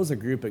 Yeah, that was a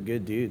group of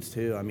good dudes,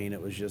 too. I mean,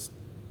 it was just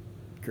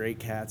great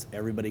cats.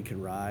 Everybody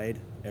could ride.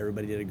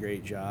 Everybody did a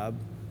great job.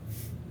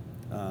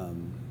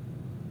 And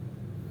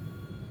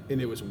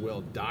it was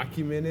well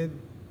documented.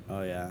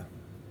 Oh, yeah.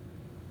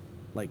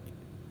 Like,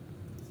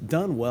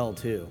 done well,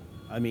 too.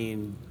 I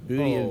mean,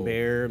 Booty and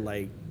Bear,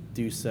 like,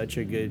 do such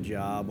a good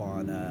job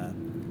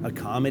on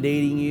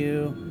accommodating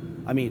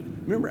you. I mean,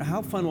 remember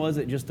how fun was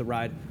it just to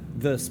ride?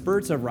 The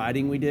spurts of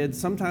riding we did,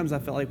 sometimes I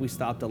felt like we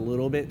stopped a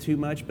little bit too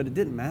much, but it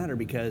didn't matter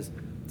because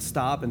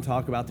stop and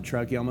talk about the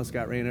truck you almost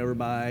got ran over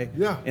by.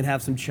 Yeah. And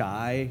have some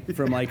chai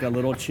from like a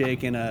little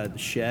chick in a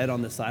shed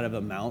on the side of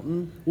a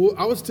mountain. Well,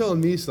 I was telling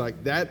Niece,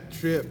 like, that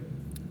trip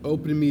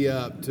opened me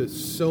up to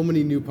so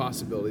many new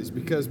possibilities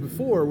because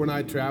before, when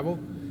I travel,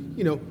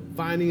 you know,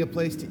 finding a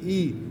place to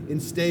eat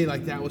and stay,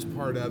 like, that was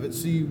part of it.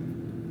 So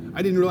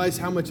I didn't realize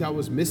how much I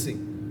was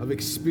missing of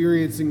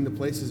experiencing the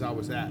places I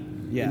was at.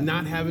 Yeah. And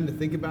not having to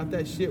think about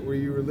that shit where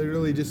you were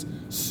literally just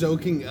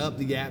soaking up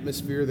the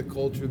atmosphere, the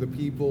culture, the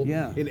people,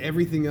 and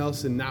everything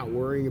else and not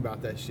worrying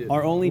about that shit.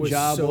 Our only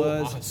job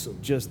was awesome.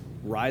 Just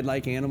ride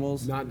like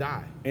animals. Not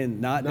die.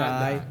 And not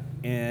die.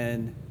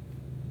 And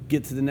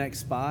get to the next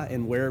spot,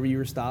 and wherever you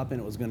were stopping,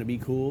 it was going to be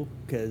cool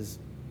because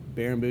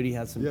Bear and Booty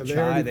had some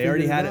chai. They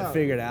already had it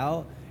figured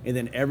out. And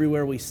then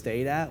everywhere we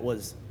stayed at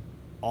was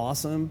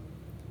awesome.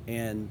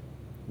 And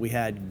we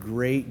had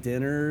great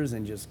dinners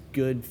and just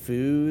good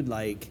food.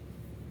 Like,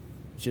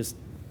 just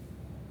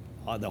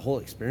the whole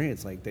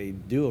experience. Like they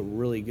do a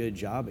really good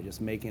job at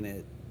just making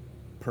it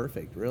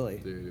perfect, really.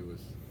 Dude, it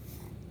was.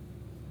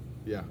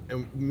 Yeah,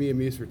 and me and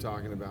Mies were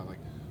talking about like,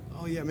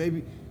 oh yeah,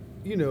 maybe,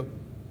 you know,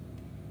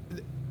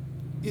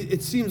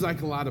 it seems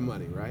like a lot of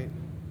money, right?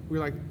 We're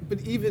like,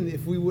 but even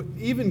if we would,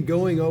 even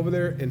going over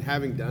there and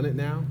having done it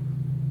now,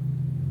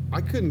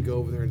 I couldn't go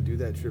over there and do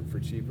that trip for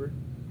cheaper.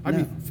 I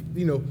mean,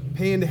 you know,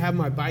 paying to have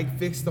my bike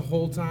fixed the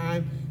whole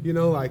time, you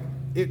know, like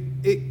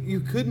you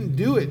couldn't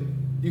do it.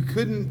 You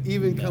couldn't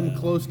even come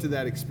close to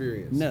that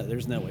experience. No,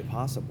 there's no way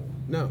possible.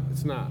 No,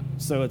 it's not.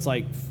 So it's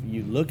like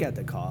you look at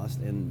the cost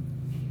and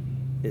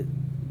it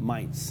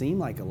might seem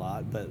like a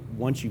lot, but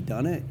once you've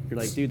done it, you're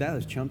like, dude, that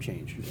was chump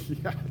change.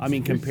 Yeah, I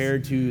mean,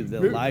 compared to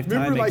the lifetime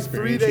remember, like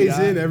 3 experience days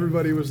in,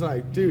 everybody was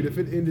like, dude, if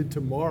it ended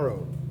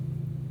tomorrow,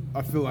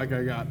 I feel like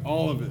I got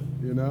all of it,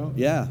 you know?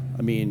 Yeah,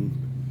 I mean,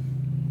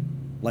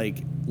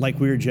 like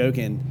we were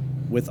joking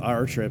with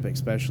our trip,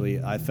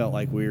 especially. I felt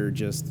like we were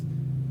just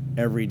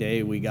every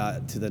day we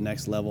got to the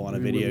next level on a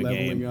video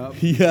game. Up.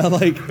 Yeah,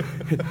 like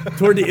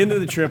toward the end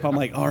of the trip, I'm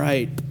like, all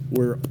right,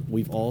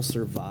 we've all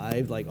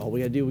survived. Like all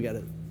we gotta do, we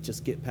gotta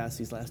just get past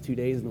these last 2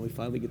 days, and then we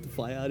finally get to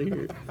fly out of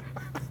here.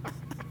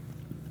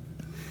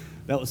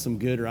 That was some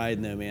good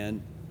riding, though,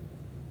 man.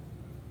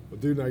 Well,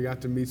 dude, I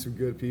got to meet some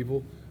good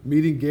people.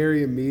 Meeting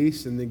Gary and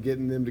Mies, and then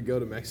getting them to go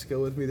to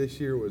Mexico with me this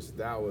year was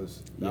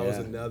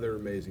another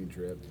amazing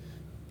trip.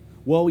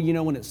 Well, you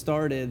know, when it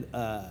started,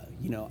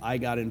 you know, I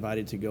got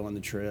invited to go on the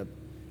trip,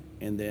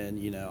 and then,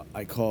 you know,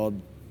 I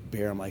called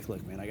Bear. I'm like,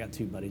 look, man, I got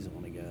 2 buddies that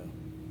want to go.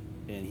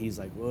 And he's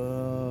like,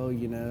 whoa,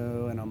 you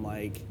know, and I'm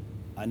like,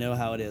 I know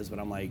how it is, but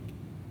I'm like,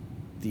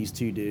 these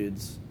 2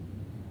 dudes,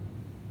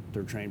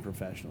 they're trained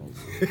professionals.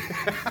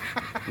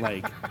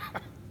 Like,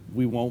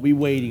 we won't be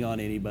waiting on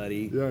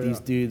anybody.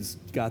 These dudes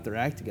got their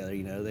act together,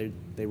 you know.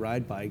 They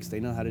ride bikes. They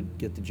know how to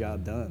get the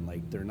job done.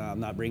 Like, I'm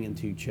not bringing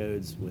 2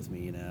 chodes with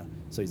me, you know.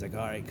 So he's like,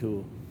 all right,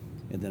 cool.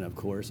 And then, of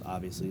course,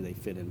 obviously, they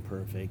fit in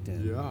perfect.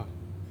 And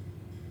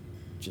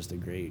just a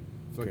great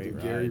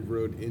ride. Gary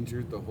rode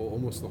injured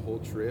almost the whole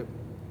trip.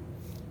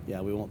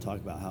 Yeah, we won't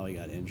talk about how he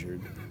got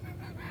injured.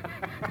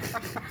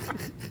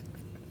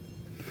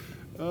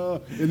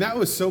 And that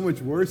was so much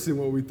worse than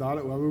what we thought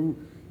it was. I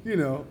mean, you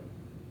know,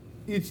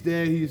 each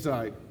day he's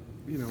like,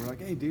 you know, we're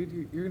like, hey, dude,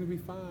 you're going to be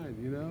fine,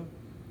 you know?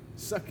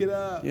 Suck it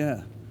up.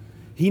 Yeah.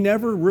 He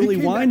never really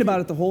whined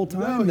about it the whole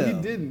time, though. No,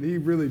 he didn't. He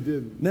really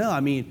didn't. No, I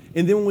mean,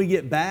 and then when we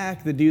get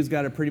back, the dude's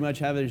got to pretty much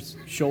have his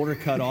shoulder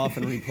cut off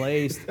and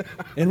replaced.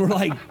 And we're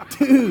like,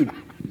 dude,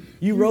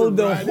 you rode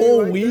the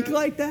whole week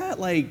like that?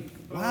 Like,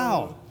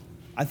 wow.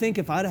 I think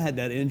if I'd have had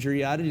that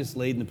injury, I'd have just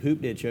laid in the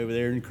poop ditch over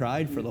there and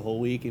cried for the whole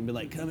week and been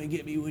like, come and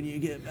get me when you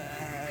get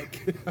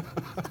back.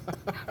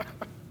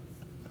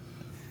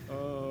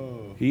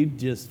 He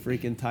just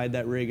freaking tied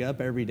that rig up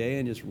every day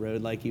and just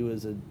rode like he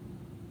was a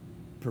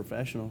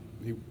professional.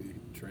 He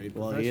trained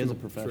professional. Well, he is a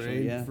professional,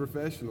 trained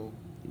professional.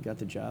 He got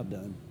the job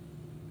done.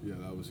 Yeah,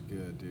 that was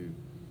good, dude.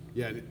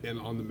 Yeah, and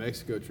on the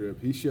Mexico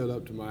trip, he showed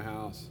up to my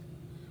house.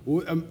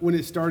 Well, when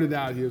it started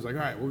out, he was like,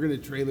 all right, we're going to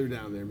trailer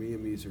down there. Me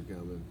and Mies are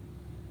coming.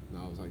 And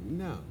I was like,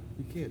 no,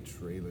 you can't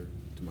trailer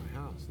to my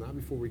house. Not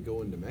before we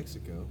go into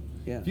Mexico.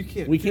 Yeah. If you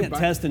can't, we can't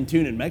test and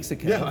tune in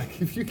Mexico. Yeah,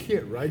 like if you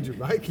can't ride your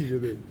bike here,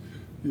 then,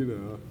 you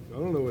know, I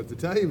don't know what to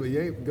tell you, but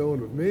you ain't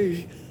going with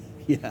me.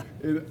 Yeah.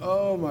 And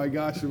oh my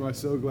gosh, am I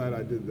so glad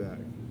I did that.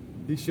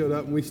 He showed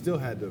up and we still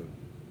had to,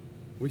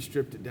 we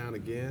stripped it down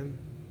again.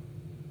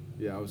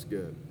 Yeah, it was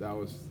good. That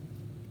was,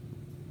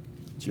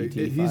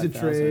 he's a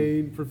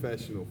trained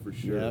professional for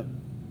sure. Yep.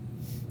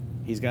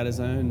 He's got his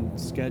own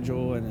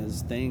schedule and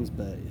his things,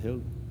 but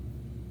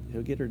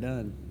he'll get her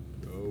done.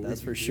 Oh,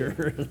 that's for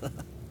sure.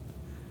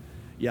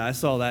 Yeah, I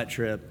saw that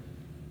trip.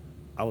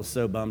 I was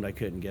so bummed I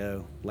couldn't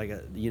go. Like,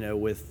 you know,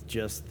 with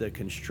just the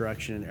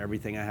construction and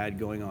everything I had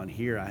going on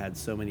here, I had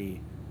so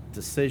many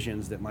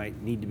decisions that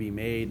might need to be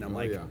made, and I'm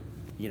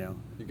you know,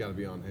 you got to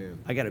be on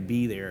hand. I got to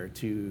be there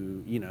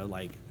to, you know,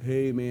 like,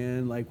 hey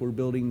man, like we're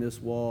building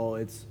this wall.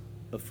 It's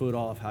a foot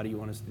off. How do you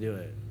want us to do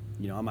it?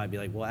 You know, I might be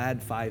like, well,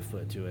 add 5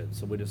 foot to it,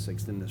 so we'll just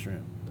extend this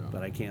room. Yeah.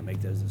 But I can't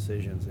make those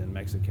decisions in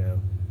Mexico,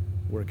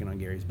 working on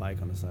Gary's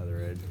bike on the side of the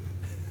road.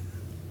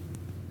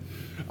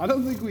 I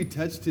don't think we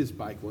touched his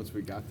bike once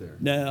we got there.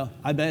 No,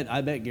 I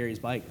bet Gary's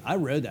bike. I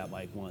rode that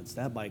bike once.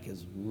 That bike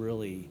is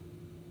really,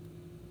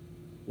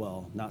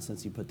 well, not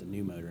since you put the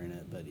new motor in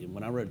it, but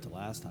when I rode it the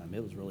last time,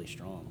 it was really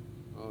strong.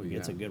 Oh, yeah.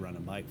 It's a good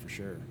running bike for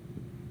sure.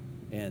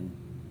 And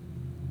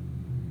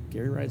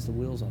Gary rides the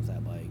wheels off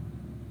that bike.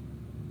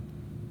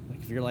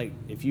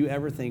 If you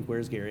ever think,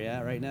 where's Gary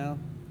at right now?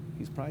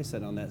 He's probably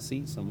sitting on that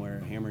seat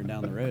somewhere, hammering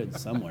down the road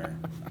somewhere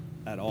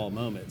at all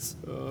moments.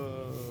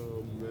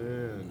 Oh,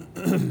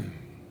 man.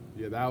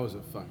 Yeah, that was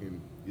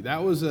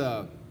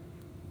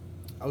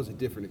a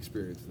different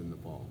experience than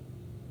Nepal.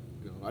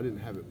 You know, I didn't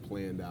have it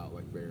planned out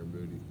like Bear and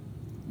Booty.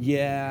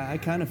 Yeah, I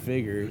kind of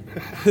figured.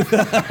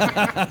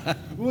 Well,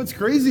 what's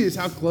crazy is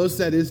how close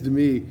that is to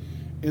me.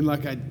 And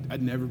like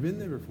I'd never been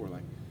there before.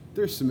 Like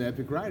there's some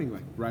epic riding,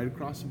 like right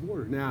across the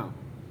border. Now,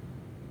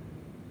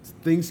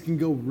 things can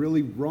go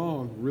really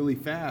wrong really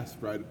fast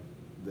right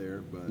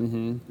there, but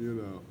you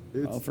know,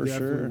 it's for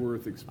definitely sure.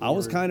 worth exploring. I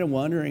was kind of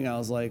wondering. I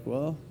was like,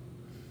 well,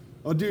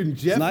 oh, dude, and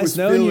Jeff nice was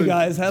knowing feeling, you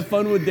guys. Have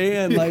fun with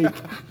Dan. Like,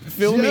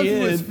 fill Jeff me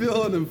in. was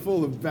filling him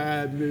full of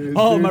bad news.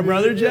 Oh, dude. my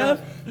brother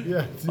Jeff?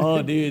 Yeah.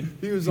 Oh, dude.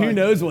 He was Who like,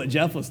 knows what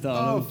Jeff was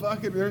telling oh, him?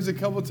 fuck it. There's a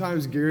couple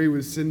times Gary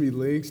would send me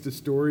links to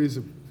stories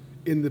of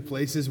in the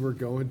places we're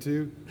going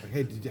to. Like,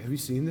 hey, have you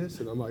seen this?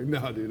 And I'm like,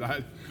 no, dude,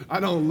 I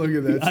don't look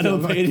at that stuff. I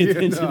don't pay any can't,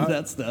 attention to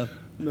that stuff.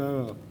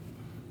 No.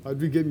 I'd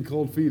be getting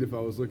cold feet if I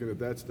was looking at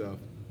that stuff.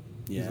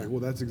 He's Yeah. like, well,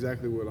 that's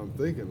exactly what I'm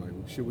thinking.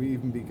 Like, should we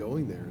even be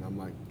going there? And I'm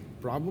like,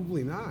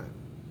 probably not.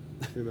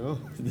 You know?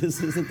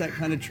 This isn't that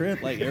kind of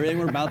trip. Like, everything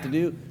we're about to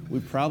do, we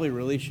probably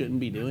really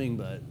shouldn't be doing,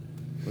 but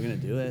we're going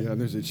to do it. Yeah,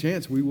 and there's a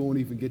chance we won't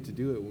even get to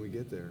do it when we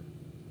get there.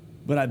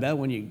 But I bet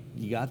when you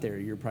got there,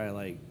 you're probably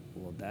like,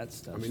 well, that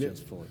stuff's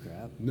just full of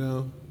crap.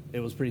 No.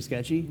 It was pretty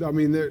sketchy. I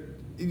mean,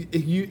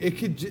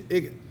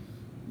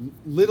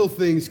 little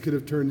things could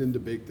have turned into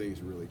big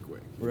things really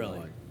quick. You know, Really?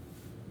 like,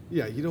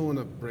 yeah, you don't want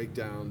to break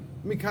down.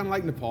 I mean, kind of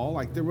like Nepal.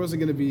 Like, we were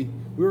going to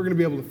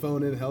be able to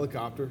phone in a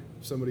helicopter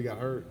if somebody got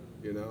hurt,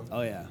 you know?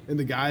 Oh, yeah. And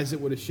the guys that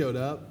would have showed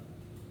up.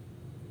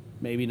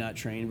 Maybe not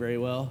trained very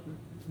well.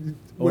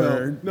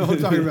 Well, no, I'm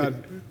talking about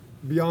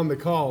beyond the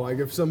call. Like,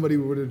 if somebody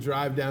were to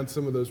drive down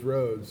some of those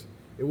roads,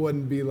 it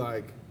wouldn't be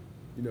like,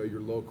 you know,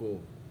 your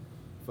local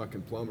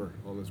fucking plumber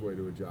on his way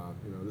to a job.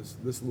 You know,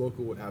 this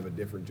local would have a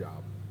different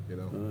job, you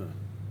know?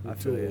 I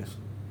feel you.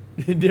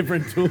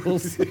 Different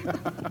tools.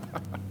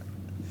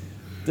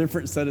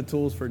 Different set of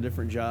tools for a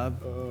different job.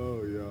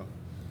 Oh, yeah.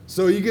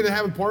 So are you going to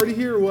have a party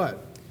here or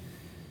what?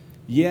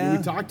 Yeah.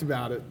 We talked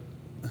about it.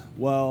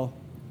 Well,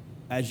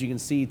 as you can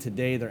see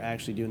today, they're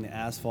actually doing the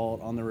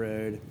asphalt on the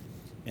road.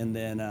 And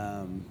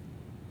then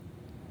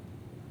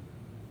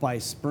by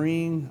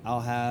spring,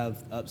 I'll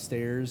have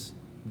upstairs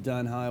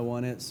done how I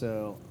want it.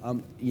 So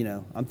I'm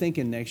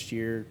thinking next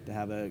year to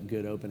have a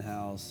good open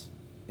house,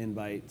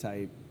 invite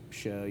type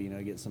show, you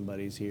know, get some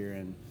buddies here.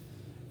 And,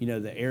 you know,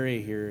 the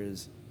area here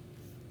is,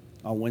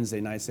 on Wednesday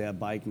nights, they have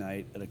bike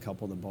night at a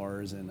couple of the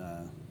bars, and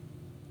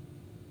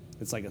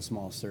it's like a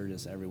small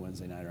Sturgis every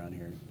Wednesday night around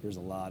here. There's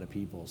a lot of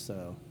people,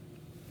 so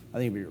I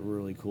think it'd be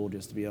really cool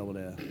just to be able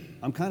to.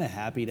 I'm kind of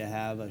happy to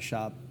have a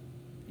shop,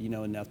 you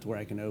know, enough to where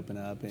I can open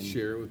up and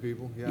Share it with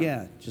people. Yeah.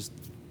 Yeah, just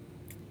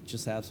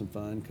have some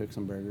fun, cook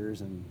some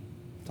burgers, and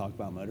talk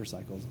about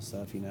motorcycles and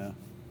stuff. You know,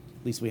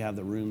 at least we have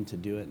the room to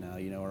do it now.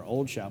 You know, our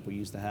old shop, we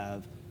used to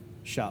have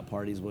shop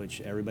parties, which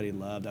everybody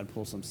loved. I'd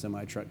pull some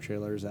semi truck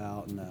trailers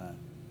out and.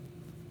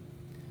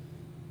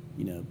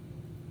 You know,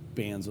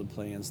 bands would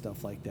play and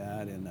stuff like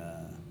that, and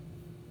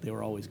they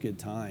were always good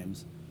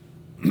times.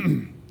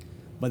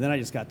 But then I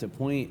just got to a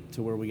point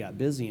to where we got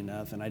busy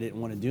enough, and I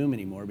didn't want to do them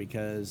anymore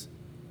because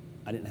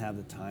I didn't have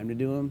the time to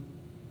do them,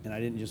 and I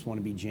didn't just want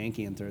to be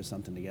janky and throw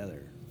something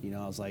together. You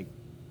know, I was like,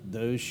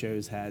 those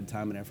shows had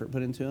time and effort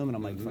put into them, and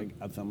I'm like,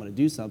 if I'm going to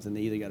do something,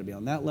 they either got to be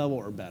on that level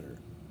or better.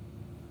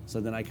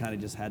 So then I kind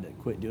of just had to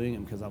quit doing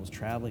them because I was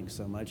traveling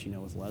so much, you know,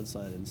 with lead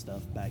sled and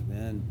stuff back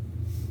then.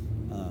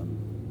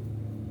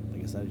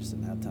 I guess I just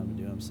didn't have time to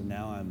do them. So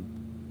now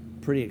I'm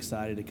pretty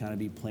excited to kind of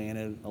be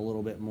planted a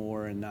little bit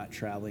more and not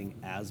traveling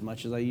as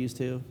much as I used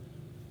to,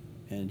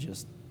 and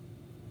just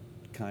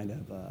kind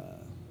of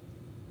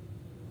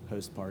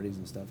host parties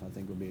and stuff. I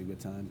think will be a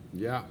good time.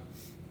 Yeah.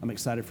 I'm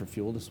excited for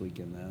Fuel this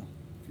weekend, though.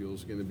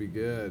 Fuel's going to be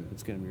good.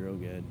 It's going to be real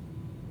good.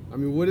 I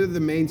mean, what are the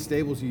main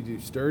stables you do?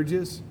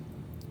 Sturgis?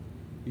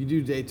 You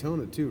do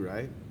Daytona too,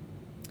 right?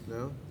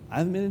 No? I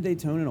haven't been to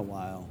Daytona in a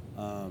while.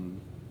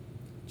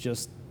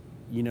 Just,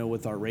 you know,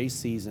 with our race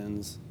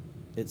seasons,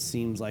 it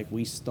seems like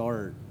we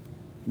start.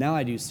 Now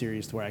I do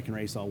series to where I can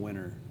race all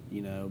winter,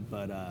 you know,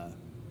 but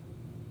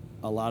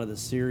a lot of the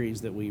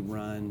series that we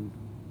run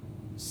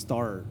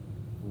start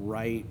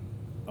right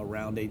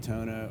around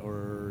Daytona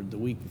or the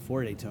week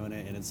before Daytona,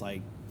 and it's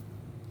like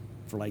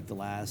for like the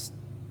last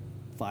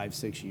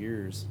 5-6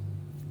 years,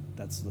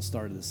 that's the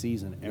start of the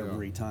season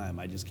every time.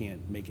 I just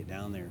can't make it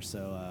down there.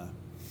 So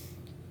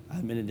I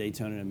haven't been to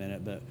Daytona in a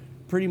minute, but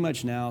pretty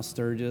much now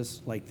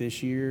Sturgis, like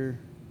this year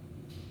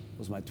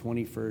was my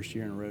 21st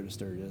year in a row to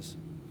Sturgis.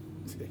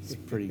 It's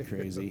pretty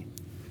crazy.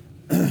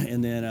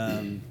 And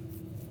then,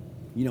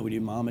 you know, we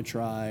do Mama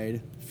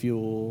Tried,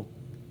 Fuel,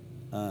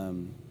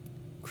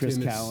 Chris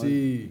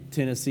Callan.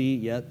 Tennessee,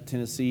 yep,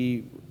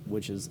 Tennessee,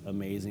 which is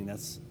amazing.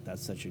 That's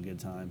such a good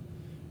time.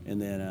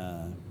 And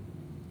then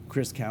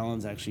Chris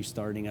Callan's actually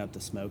starting up the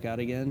Smokeout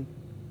again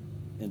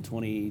in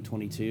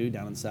 2022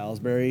 down in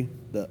Salisbury,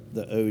 the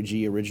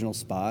OG original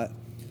spot.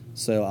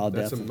 So I'll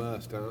definitely. That's a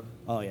must, huh?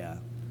 Oh yeah,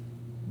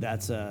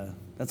 that's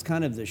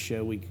kind of the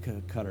show we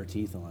cut our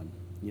teeth on.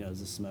 You know,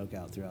 as a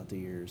Smokeout throughout the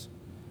years,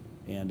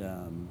 and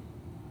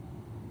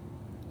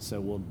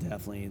so we'll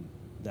definitely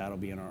that'll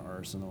be in our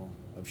arsenal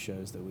of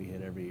shows that we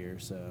hit every year.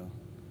 So.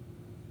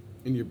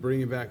 And you're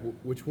bringing back,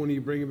 which one are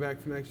you bringing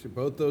back for next year?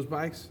 Both those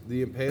bikes?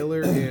 The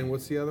Impaler and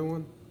what's the other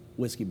one?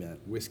 Whiskey Bent.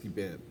 Whiskey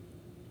Bent.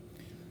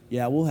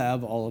 Yeah, we'll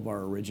have all of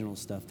our original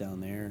stuff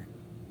down there.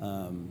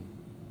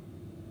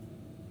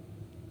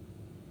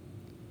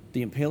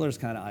 The Impaler's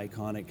kind of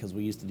iconic because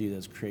we used to do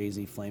those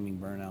crazy flaming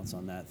burnouts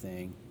on that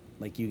thing.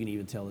 Like you can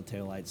even tell the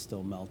taillight's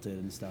still melted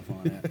and stuff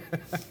on it.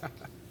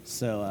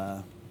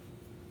 So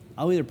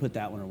I'll either put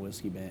that one or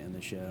Whiskey Bent in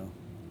the show.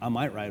 I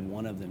might ride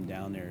one of them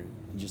down there.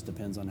 It just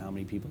depends on how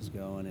many people's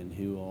going and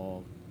who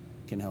all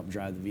can help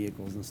drive the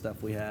vehicles and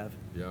stuff we have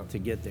to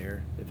get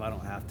there. If I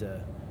don't have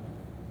to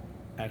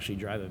actually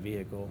drive a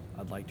vehicle,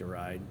 I'd like to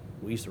ride.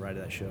 We used to ride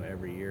to that show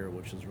every year,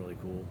 which was really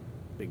cool.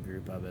 Big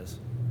group of us.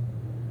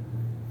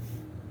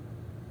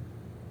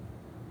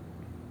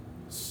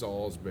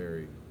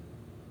 Salisbury.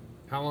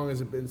 How long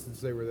has it been since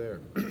they were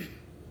there?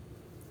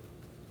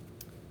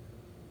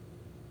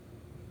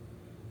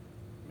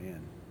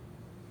 Man,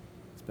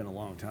 it's been a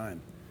long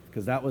time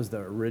because that was the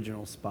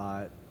original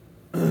spot.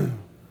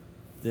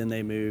 Then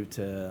they moved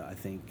to, I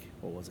think,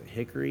 what was it,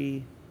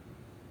 Hickory?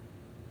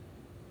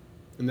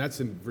 And that's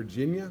in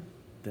Virginia?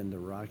 Then to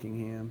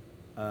Rockingham,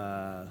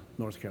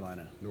 North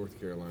Carolina. North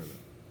Carolina.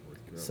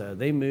 So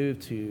they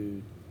moved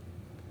to,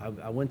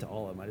 I went to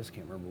all of them. I just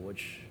can't remember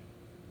which,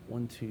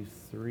 1, 2,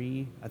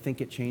 3. I think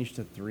it changed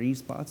to 3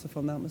 spots if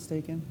I'm not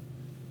mistaken.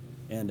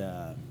 And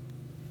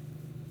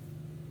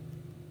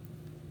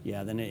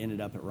yeah, then it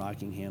ended up at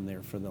Rockingham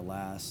there for the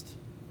last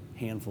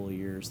handful of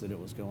years that it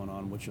was going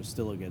on, which was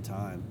still a good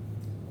time.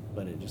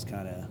 But it just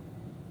kind of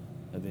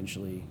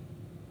eventually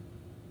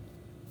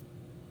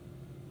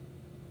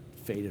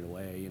faded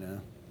away, you know.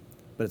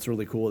 But it's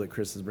really cool that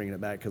Chris is bringing it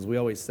back because we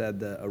always said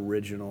the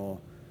original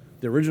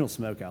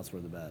smokeouts were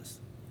the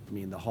best. I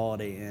mean, the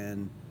Holiday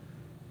Inn,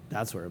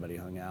 that's where everybody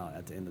hung out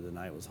at the end of the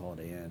night was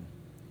Holiday Inn.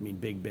 I mean,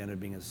 Big Ben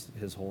being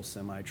his whole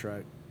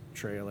semi-truck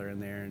trailer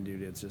in there, and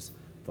dude, it's just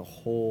the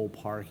whole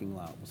parking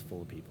lot was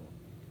full of people.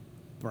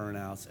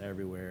 Burnouts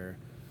everywhere.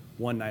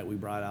 One night we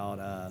brought out,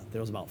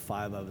 there was about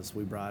 5 of us,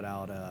 we brought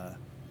out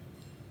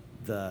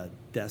the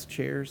desk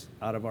chairs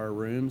out of our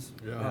rooms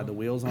that had the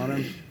wheels on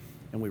them,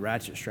 and we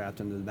ratchet strapped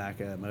them to the back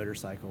of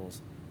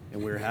motorcycles,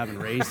 and we were having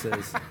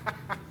races.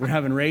 We're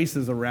having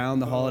races around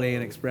the Holiday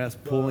Inn Express,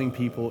 pulling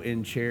people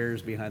in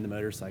chairs behind the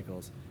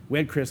motorcycles. We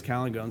had Chris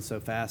Callan going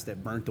so fast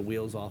that burnt the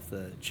wheels off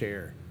the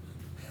chair.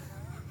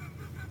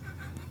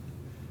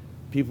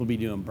 People be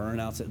doing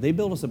burnouts. They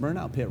built us a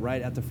burnout pit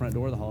right at the front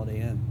door of the Holiday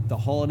Inn. The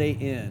Holiday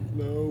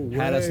Inn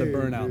had us a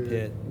burnout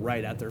pit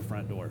right at their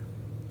front door.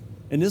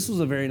 And this was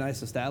a very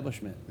nice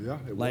establishment. Yeah,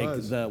 it was.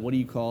 Like the, what do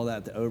you call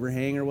that, the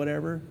overhang or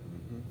whatever?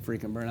 Mm-hmm.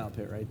 Freaking burnout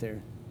pit right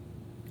there.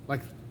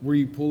 Like where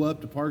you pull up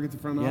to park at the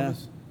front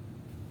office?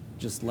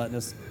 Just letting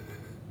us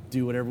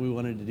do whatever we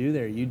wanted to do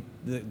there.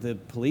 The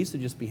police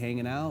would just be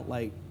hanging out,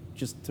 like,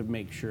 just to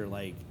make sure,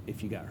 like,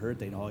 if you got hurt,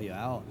 they'd haul you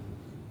out.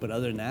 But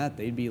other than that,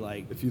 they'd be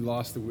like, if you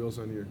lost the wheels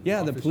on your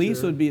the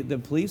police would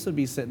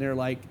be sitting there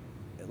like,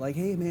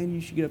 hey man,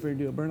 you should get up here and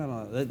do a burnout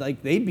on it.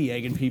 Like they'd be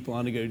egging people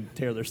on to go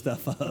tear their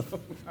stuff up. Oh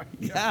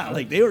yeah,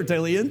 like they were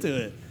totally into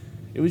it.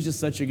 It was just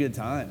such a good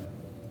time.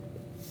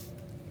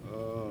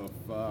 Oh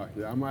fuck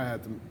yeah, I might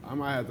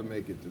have to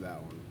make it to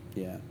that one.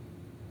 Yeah.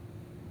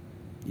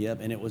 Yep,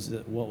 and it was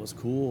what was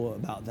cool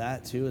about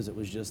that too is it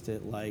was just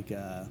at like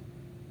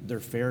their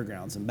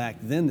fairgrounds, and back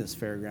then this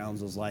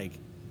fairgrounds was like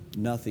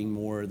nothing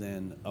more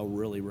than a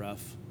really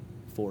rough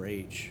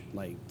 4-H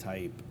like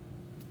type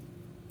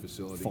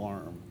facility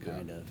farm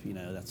kind of, you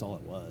know, that's all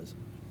it was.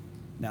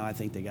 Now I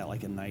think they got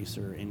like a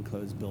nicer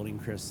enclosed building.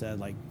 Chris said,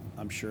 like,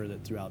 I'm sure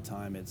that throughout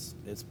time it's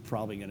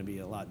probably going to be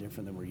a lot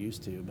different than we're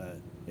used to, but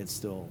it's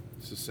the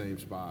same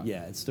spot.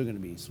 Yeah, it's still going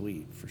to be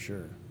sweet for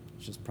sure.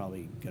 It's just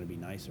probably going to be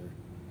nicer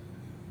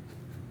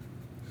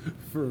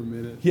for a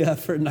minute. Yeah,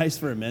 for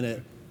a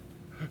minute.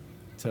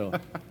 So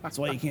that's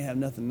why you can't have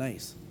nothing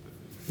nice.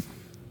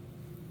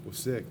 Well,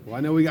 sick. Well,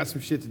 I know we got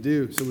some shit to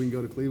do, so we can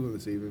go to Cleveland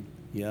this evening.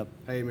 Yep.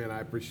 Hey, man, I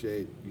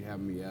appreciate you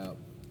having me out.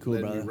 Cool,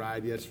 Letting brother. me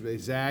ride yesterday.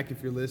 Zach,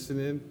 if you're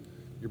listening,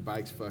 your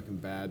bike's fucking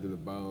bad to the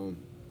bone.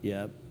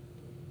 Yep.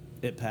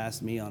 It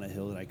passed me on a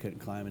hill that I couldn't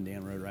climb, and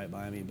Dan rode right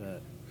by me,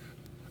 but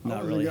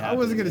not really. I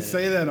wasn't going to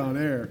say that on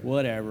air.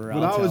 Whatever.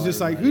 But I was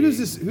just like, who's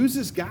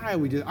this guy?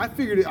 I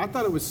figured it. I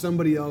thought it was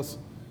somebody else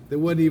that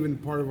wasn't even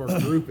part of our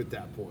group at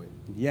that point.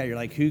 Yeah, you're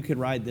like, who could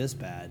ride this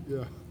bad?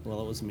 Yeah. Well,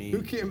 it was me.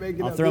 Who can't make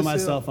it I'll up throw this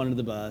myself hill? under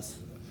the bus.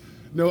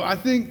 No, I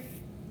think,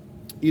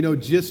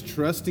 just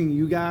trusting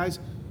you guys.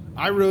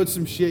 I rode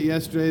some shit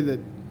yesterday that,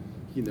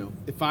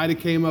 if I'd have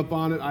came up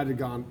on it, I'd have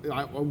gone.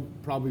 I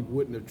probably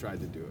wouldn't have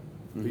tried to do it.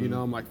 Mm-hmm. But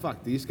I'm like,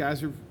 fuck, these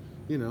guys are,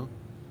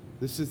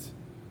 this is.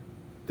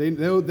 They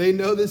know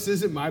this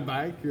isn't my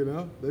bike.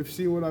 They've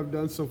seen what I've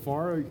done so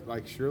far.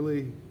 Like,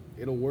 surely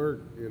it'll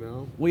work.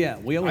 Well, yeah,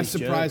 we always. I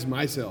surprise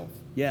myself.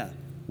 Yeah,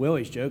 we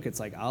always joke. It's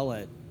like I'll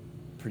let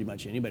pretty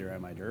much anybody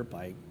ride my dirt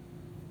bike,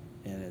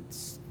 and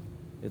it's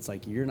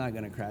like you're not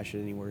going to crash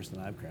it any worse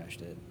than I've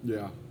crashed it.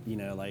 Yeah.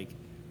 Like.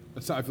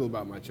 That's how I feel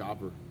about my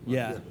chopper.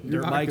 Yeah,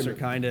 dirt bikes are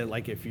kind of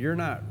like if you're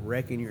not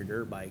wrecking your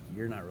dirt bike,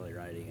 you're not really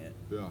riding it.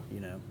 Yeah.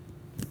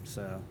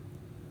 So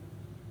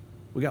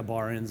we got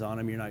bar ends on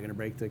them. You're not going to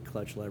break the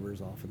clutch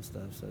levers off and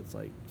stuff. So it's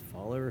like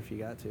fall over if you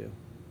got to.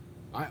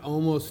 I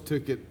almost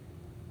dropped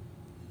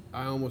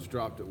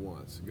it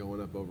once going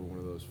up over one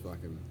of those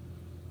fucking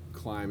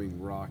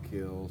climbing rock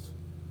hills,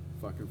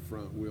 fucking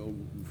front wheel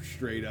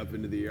straight up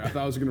into the air. I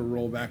thought I was gonna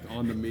roll back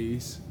on the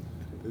Mies,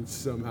 and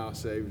somehow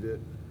saved it.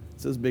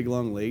 It's those big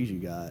long legs you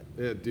got.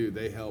 Yeah, dude,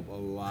 they help a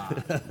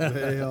lot.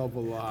 They help a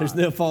lot. There's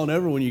no falling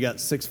over when you got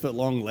 6 foot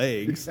long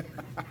legs.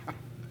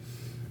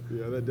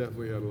 Yeah, that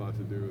definitely had a lot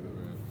to do with it,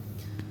 man.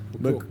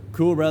 But Well,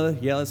 cool, brother.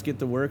 Yeah, let's get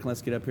to work and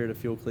let's get up here to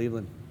Fuel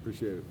Cleveland.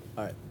 appreciate it.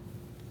 All right.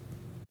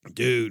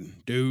 Dude.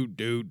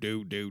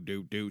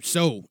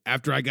 So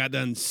after I got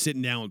done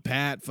sitting down with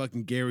Pat,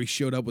 fucking Gary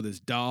showed up with his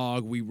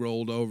dog. We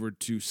rolled over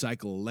to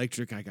Cycle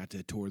Electric. I got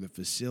to tour the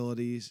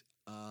facilities.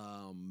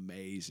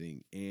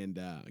 Amazing. And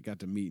I got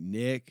to meet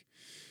Nick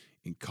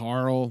and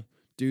Carl.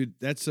 Dude,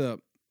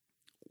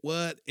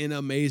 what an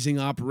amazing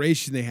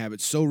operation they have.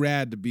 It's so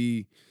rad to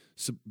be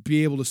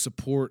able to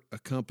support a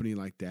company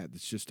like that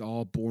that's just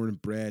all born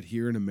and bred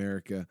here in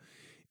America.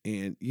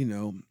 And,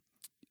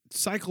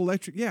 Cycle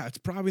Electric, yeah, it's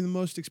probably the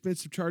most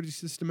expensive charging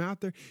system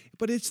out there,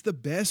 but it's the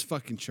best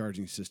fucking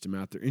charging system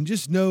out there. And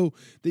just know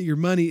that your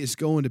money is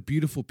going to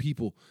beautiful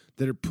people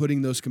that are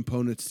putting those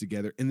components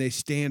together, and they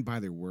stand by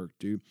their work,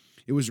 dude.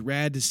 It was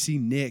rad to see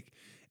Nick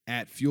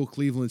at Fuel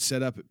Cleveland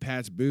set up at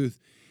Pat's booth,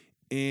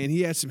 and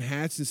he had some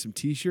hats and some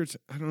T-shirts.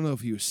 I don't know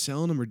if he was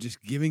selling them or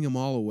just giving them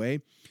all away.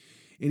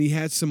 And he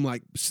had some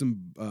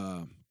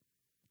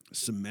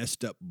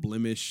messed up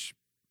blemish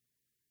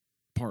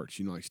parts,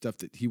 like stuff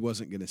that he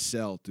wasn't going to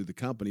sell through the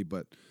company,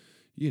 but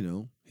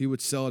he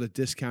would sell at a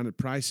discounted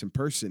price in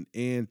person.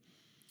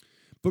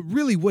 But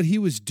really what he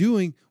was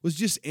doing was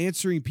just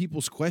answering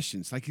people's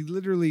questions. Like, he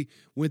literally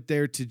went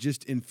there to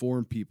just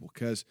inform people,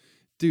 because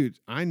dude,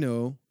 I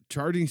know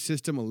charging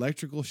system,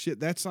 electrical shit,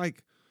 that's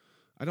like,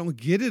 I don't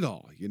get it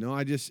all,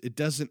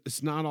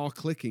 it's not all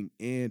clicking.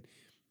 And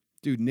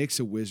dude, Nick's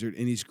a wizard,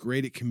 and he's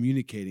great at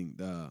communicating.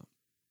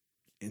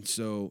 And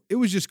so it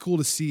was just cool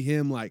to see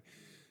him like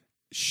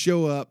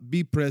show up,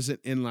 be present,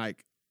 and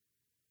like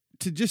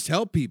to just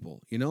help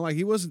people. Like,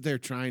 he wasn't there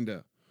trying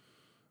to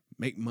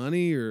make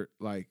money or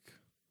like,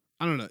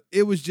 I don't know.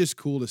 It was just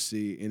cool to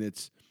see, and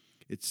it's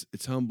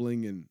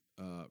humbling and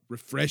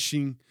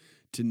refreshing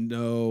to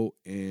know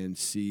and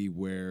see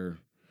where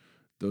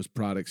those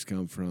products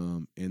come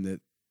from, and that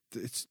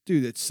it's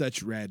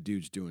such rad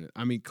dudes doing it.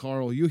 I mean,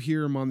 Carl, you'll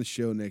hear him on the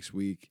show next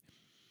week.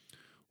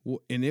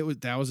 Well, and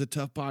that was a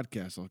tough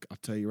podcast. I'll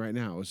tell you right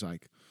now, it was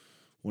like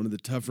one of the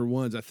tougher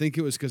ones. I think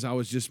it was because I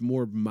was just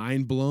more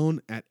mind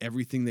blown at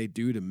everything they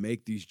do to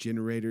make these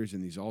generators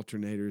and these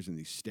alternators and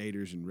these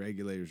stators and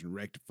regulators and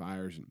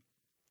rectifiers and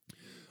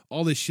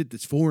all this shit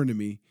that's foreign to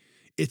me.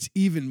 It's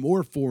even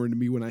more foreign to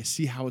me when I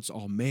see how it's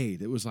all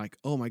made. It was like,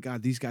 oh my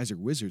God, these guys are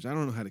wizards. I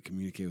don't know how to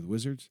communicate with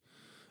wizards.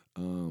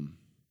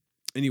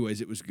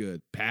 Anyways, it was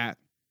good. Pat,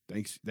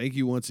 thank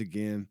you once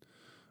again.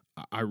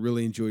 I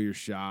really enjoy your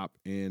shop,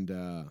 and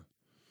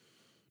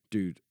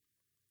dude,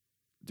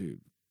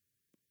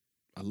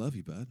 I love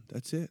you, bud.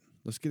 That's it.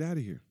 Let's get out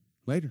of here.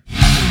 Later.